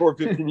fast forward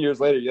 15 years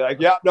later, you're like,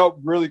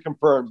 really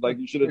confirmed. Like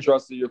you should have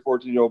trusted your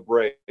 14-year-old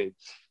brain.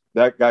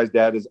 That guy's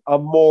dad is a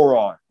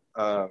moron.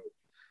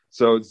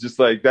 So it's just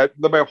like that.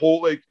 My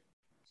whole like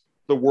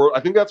the world.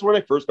 I think that's when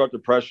I first got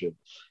depression.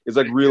 Is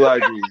like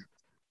realizing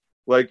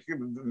like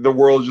the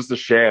world is just a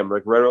sham.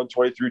 Like right around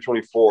 23,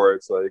 24,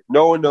 it's like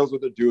no one knows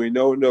what they're doing.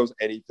 No one knows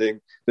anything.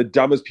 The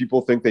dumbest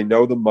people think they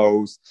know the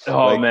most.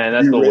 Oh like, man,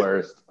 that's the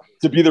worst.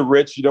 To be the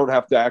rich, you don't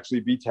have to actually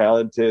be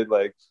talented.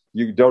 Like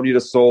you don't need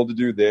a soul to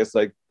do this.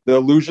 Like the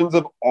illusions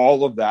of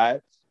all of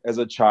that as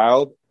a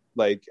child,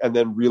 like and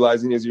then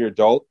realizing as you're an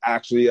adult,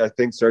 actually I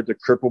think started to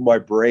cripple my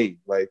brain.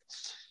 Like.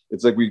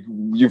 It's like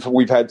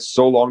we've had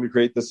so long to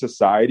create this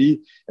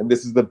society, and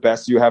this is the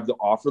best you have to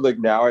offer. Like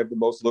now, I have the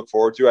most to look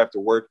forward to. I have to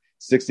work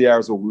 60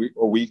 hours a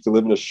week to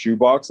live in a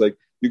shoebox. Like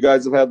you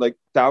guys have had like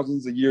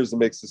thousands of years to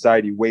make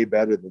society way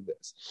better than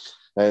this,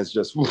 and it's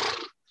just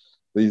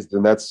this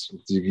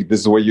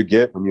is what you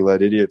get when you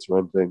let idiots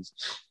run things.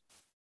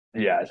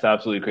 Yeah, it's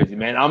absolutely crazy,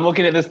 man. I'm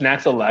looking at this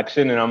next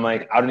election, and I'm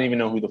like, I don't even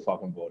know who the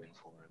fuck I'm voting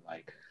for.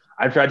 Like,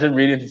 I tried to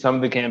read into some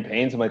of the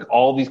campaigns. I'm like,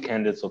 all these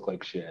candidates look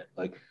like shit.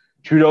 Like.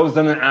 Trudeau's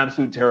done an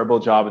absolute terrible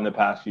job in the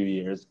past few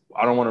years.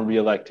 I don't want to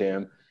reelect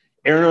him.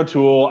 Aaron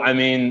O'Toole, I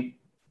mean,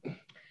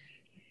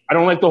 I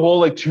don't like the whole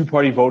like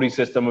two-party voting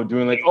system of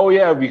doing like, oh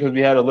yeah, because we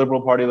had a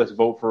Liberal Party, let's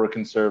vote for a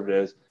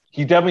Conservatives.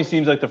 He definitely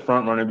seems like the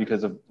front runner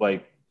because of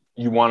like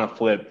you want to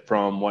flip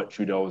from what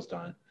Trudeau has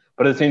done.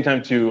 But at the same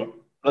time too,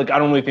 like I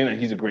don't really think that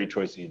he's a great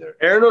choice either.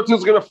 Aaron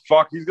O'Toole's gonna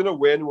fuck. He's gonna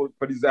win,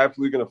 but he's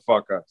absolutely gonna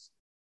fuck us.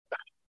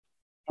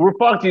 We're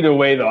fucked either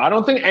way, though. I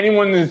don't think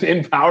anyone is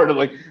in power to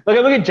like I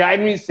look at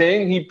Jagmeet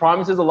Singh. He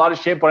promises a lot of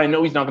shit, but I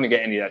know he's not going to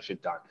get any of that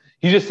shit done.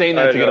 He's just saying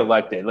that to get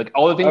elected. Like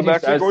all the things he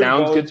says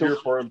sounds good to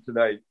for him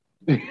tonight.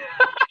 In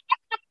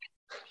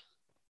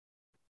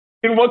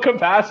what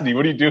capacity?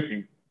 What are you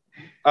doing?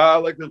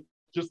 Like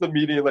the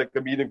meeting, like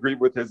the meet and greet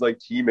with his like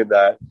team and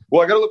that.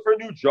 Well, I got to look for a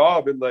new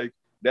job and like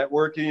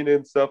networking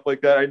and stuff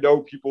like that. I know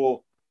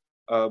people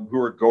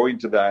who are going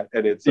to that,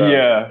 and it's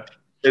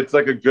it's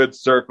like a good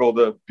circle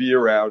to be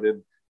around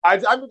and.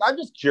 I'm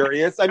just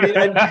curious. I mean,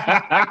 and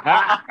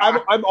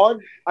I'm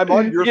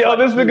on your. Yo, side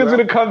this too, nigga's right?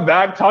 gonna come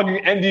back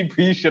talking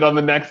NDP shit on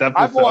the next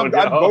episode.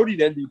 I'm voting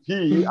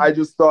NDP. I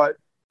just thought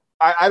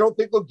I don't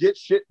think they'll get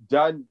shit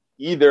done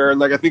either, and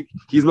like I think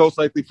he's most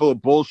likely full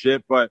of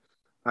bullshit. But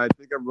I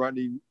think I'm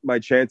running my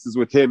chances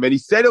with him. And he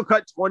said he'll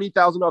cut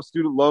 20,000 off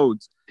student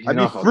loans. I'd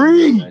be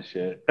free. That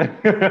shit.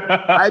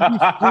 I'd be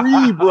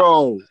free,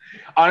 bro.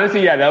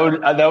 Honestly, yeah, that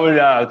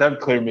would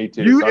clear me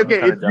too.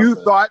 If you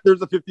thought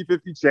there's a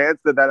 50-50 chance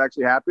that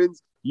actually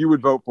happens, you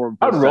would vote for him.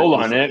 I'd roll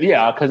on it,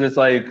 yeah, because it's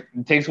like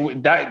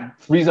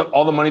that frees up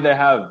all the money they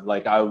have.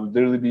 Like I would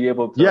literally be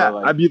able to. Yeah,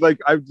 I'd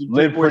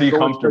live pretty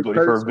comfortably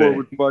for a bit.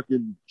 Would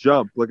fucking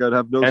jump. Like I'd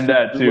have no. And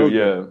that too,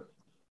 yeah.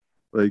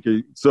 Like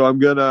so, I'm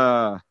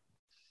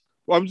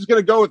just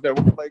gonna go with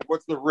it. Like,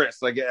 what's the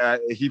risk? Like,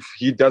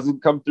 he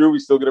doesn't come through, we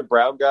still get a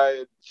brown guy.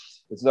 And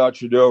it's not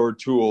Trudeau or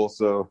Toole.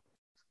 So,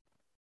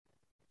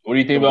 what do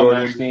you think about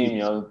Maxime?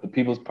 The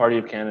People's Party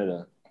of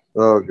Canada.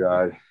 Oh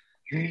God,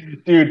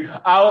 dude,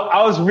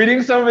 I was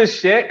reading some of his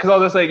shit because I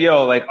was just like,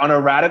 yo, like on a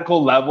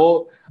radical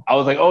level, I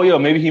was like, oh, yo,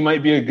 maybe he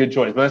might be a good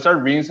choice. But I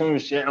started reading some of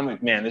his shit, and I'm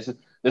like, man,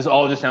 this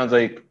all just sounds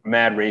like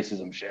mad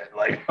racism shit.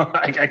 Like,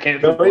 I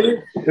can't.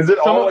 Really? Is it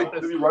all like,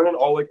 is he running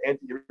all like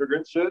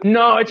anti-immigrant shit?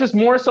 No, it's just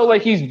more so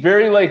like he's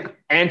very like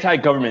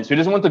anti-government. So he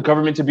doesn't want the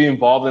government to be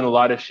involved in a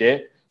lot of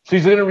shit. So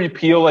he's going to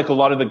repeal like a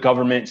lot of the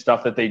government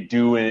stuff that they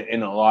do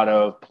in a lot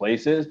of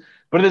places.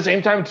 But at the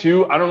same time,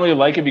 too, I don't really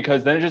like it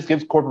because then it just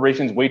gives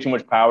corporations way too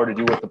much power to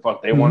do what the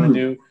fuck they want to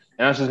do.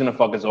 And that's just going to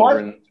fuck us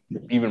over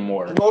even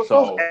more. Most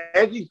of those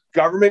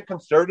anti-government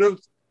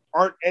conservatives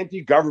aren't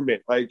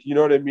anti-government. Like, you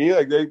know what I mean?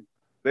 Like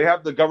they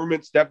have the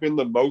government step in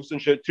the most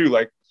and shit too.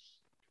 Like,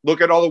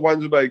 look at all the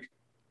ones who like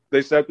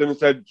they stepped in and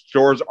said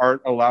stores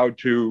aren't allowed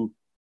to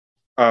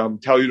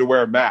tell you to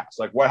wear a mask.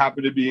 Like, what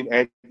happened to being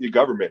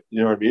anti-government?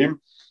 You know what I mean?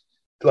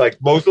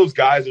 Like, most of those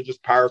guys are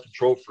just power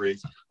control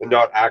freaks and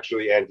not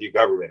actually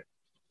anti-government.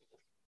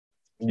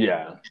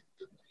 Yeah.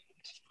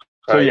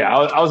 So yeah,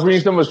 I was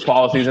reading some of his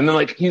policies, and then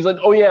like he's like,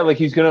 oh yeah, like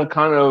he's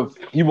gonna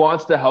he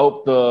wants to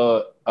help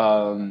the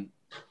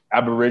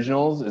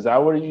Aboriginals. Is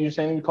that what you're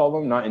saying you call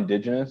them? Not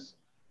Indigenous?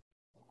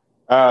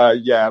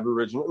 Yeah,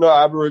 Aboriginal. No,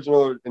 Aboriginal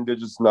or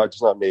Indigenous,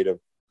 not Native.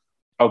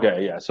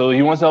 Okay, yeah. So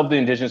he wants to help the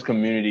Indigenous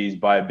communities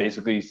by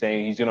basically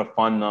saying he's gonna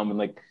fund them and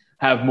like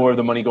have more of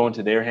the money go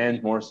into their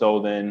hands more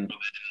so than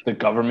the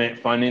government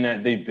funding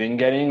that they've been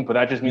getting. But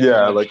that just means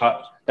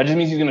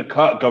he's gonna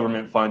cut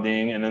government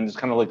funding and then just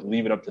kind of like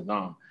leave it up to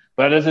them.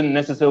 But that doesn't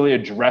necessarily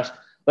address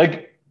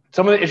like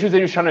some of the issues that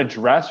he was trying to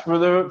address for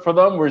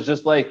them was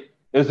just like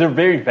they're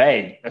very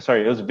vague.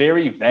 Sorry, it was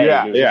very vague.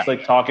 Yeah, it was just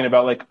like talking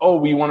about like, oh,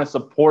 we want to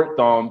support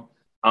them,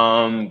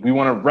 we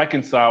want to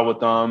reconcile with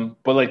them,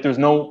 but like there's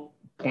no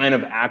plan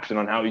of action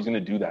on how he's gonna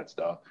do that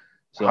stuff.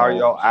 So how are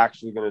y'all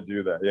actually gonna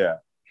do that? Yeah,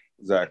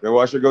 exactly. Well,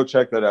 I should go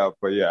check that out.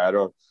 But yeah, I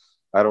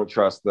don't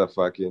trust the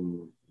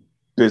fucking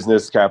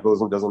business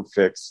capitalism doesn't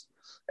fix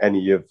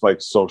any of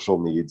like social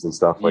needs and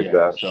stuff like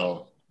that.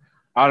 So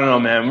I don't know,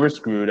 man. We're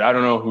screwed. I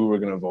don't know who we're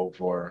gonna vote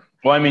for.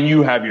 Well, I mean,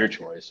 you have your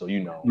choice, so you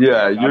know.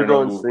 Yeah, you're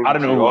going. I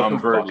don't know who I'm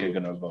fucking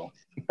gonna vote.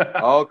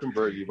 I'll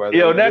convert you. By the way.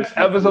 Yo, next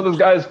episode, this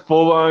guy's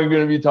full on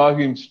gonna be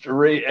talking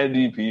straight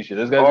NDP shit.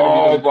 This guy's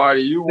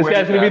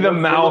gonna be the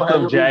mouth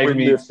of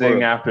Jagmeet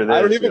Singh after this.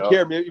 I don't even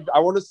care. Maybe I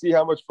want to see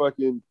how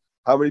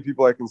many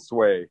people I can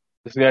sway.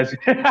 This guy's.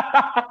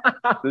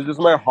 This is just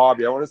my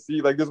hobby. I want to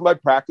see this is my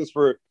practice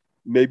for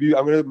maybe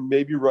I'm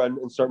gonna run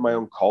and start my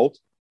own cult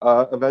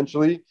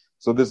eventually.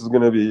 So this is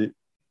gonna be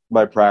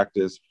my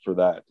practice for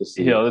that. To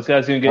see this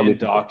guy's gonna get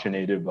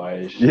indoctrinated by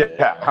his shit.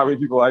 Yeah, how many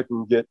people I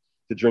can get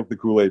to drink the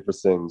Kool-Aid for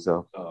Singh.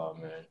 So. Oh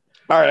man.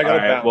 All right, I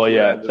got it. Well,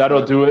 yeah,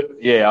 that'll do it.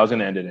 Yeah, I was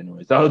gonna end it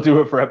anyways. That'll do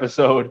it for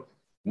episode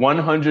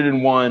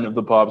 101 of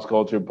the Pops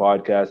Culture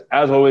Podcast.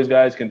 As always,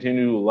 guys,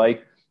 continue to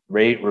like,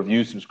 rate,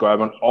 review,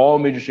 subscribe on all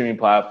major streaming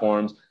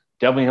platforms.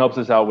 Definitely helps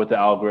us out with the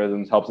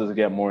algorithms, helps us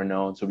get more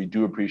known. So we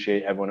do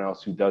appreciate everyone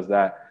else who does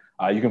that.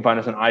 You can find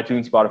us on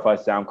iTunes, Spotify,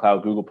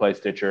 SoundCloud, Google Play,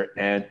 Stitcher,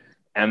 and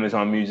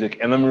Amazon Music.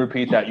 And let me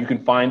repeat that. You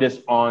can find us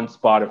on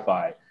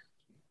Spotify.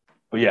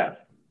 But yeah,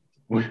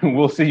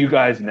 we'll see you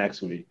guys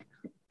next week.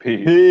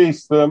 Peace.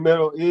 Peace to the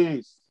Middle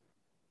East.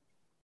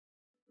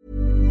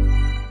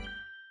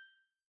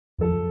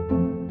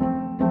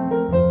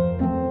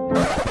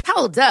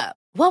 Hold up.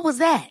 What was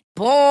that?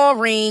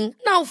 Boring.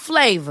 No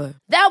flavor.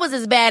 That was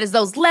as bad as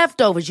those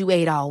leftovers you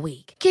ate all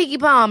week. Keke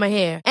Palmer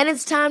here. And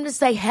it's time to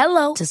say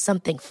hello to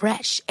something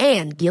fresh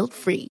and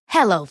guilt-free.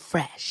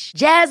 HelloFresh.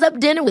 Jazz up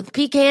dinner with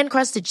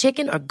pecan-crusted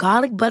chicken or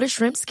garlic butter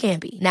shrimp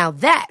scampi. Now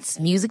that's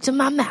music to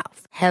my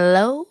mouth.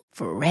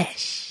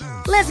 HelloFresh.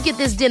 Let's get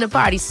this dinner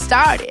party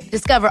started.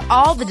 Discover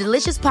all the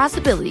delicious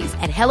possibilities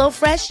at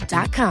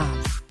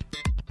HelloFresh.com.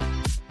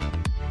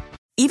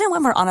 Even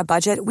when we're on a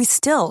budget, we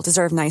still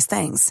deserve nice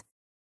things.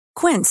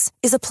 Quince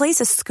is a place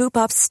to scoop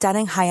up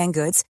stunning high-end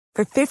goods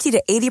for 50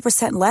 to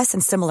 80% less than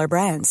similar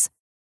brands.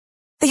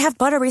 They have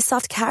buttery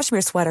soft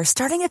cashmere sweaters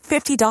starting at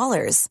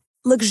 $50,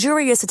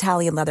 luxurious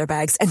Italian leather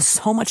bags, and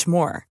so much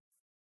more.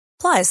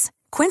 Plus,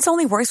 Quince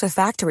only works with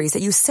factories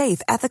that use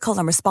safe, ethical,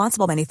 and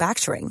responsible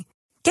manufacturing.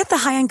 Get the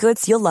high-end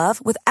goods you'll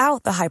love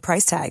without the high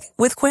price tag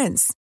with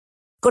Quince.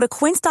 Go to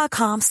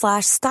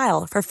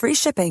quince.com/style for free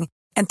shipping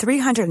and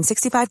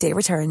 365-day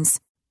returns.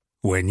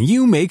 When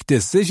you make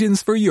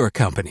decisions for your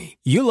company,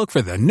 you look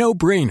for the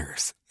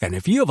no-brainers. And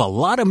if you have a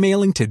lot of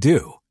mailing to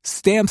do,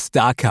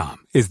 Stamps.com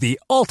is the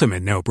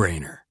ultimate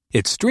no-brainer.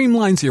 It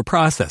streamlines your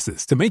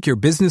processes to make your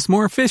business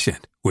more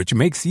efficient, which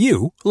makes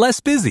you less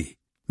busy.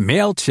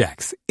 Mail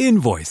checks,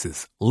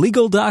 invoices,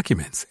 legal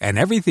documents, and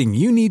everything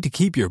you need to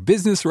keep your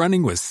business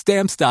running with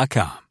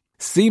Stamps.com.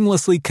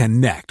 Seamlessly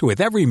connect with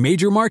every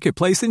major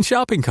marketplace and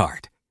shopping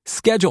cart.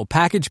 Schedule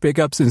package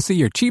pickups and see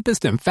your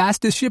cheapest and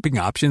fastest shipping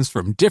options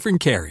from different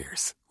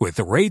carriers, with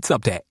rates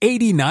up to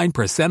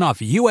 89% off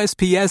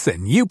USPS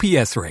and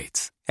UPS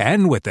rates.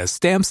 And with the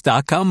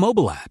Stamps.com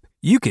mobile app,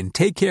 you can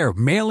take care of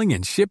mailing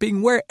and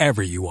shipping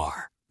wherever you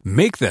are.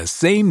 Make the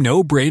same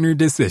no-brainer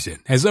decision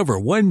as over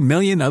 1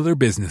 million other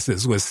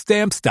businesses with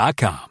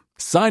Stamps.com.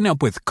 Sign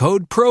up with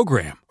code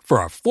PROGRAM for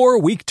a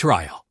 4-week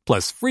trial,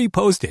 plus free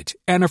postage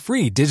and a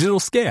free digital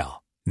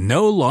scale.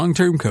 No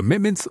long-term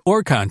commitments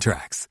or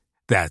contracts.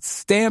 That's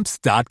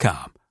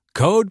Stamps.com.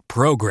 Code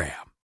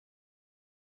PROGRAM.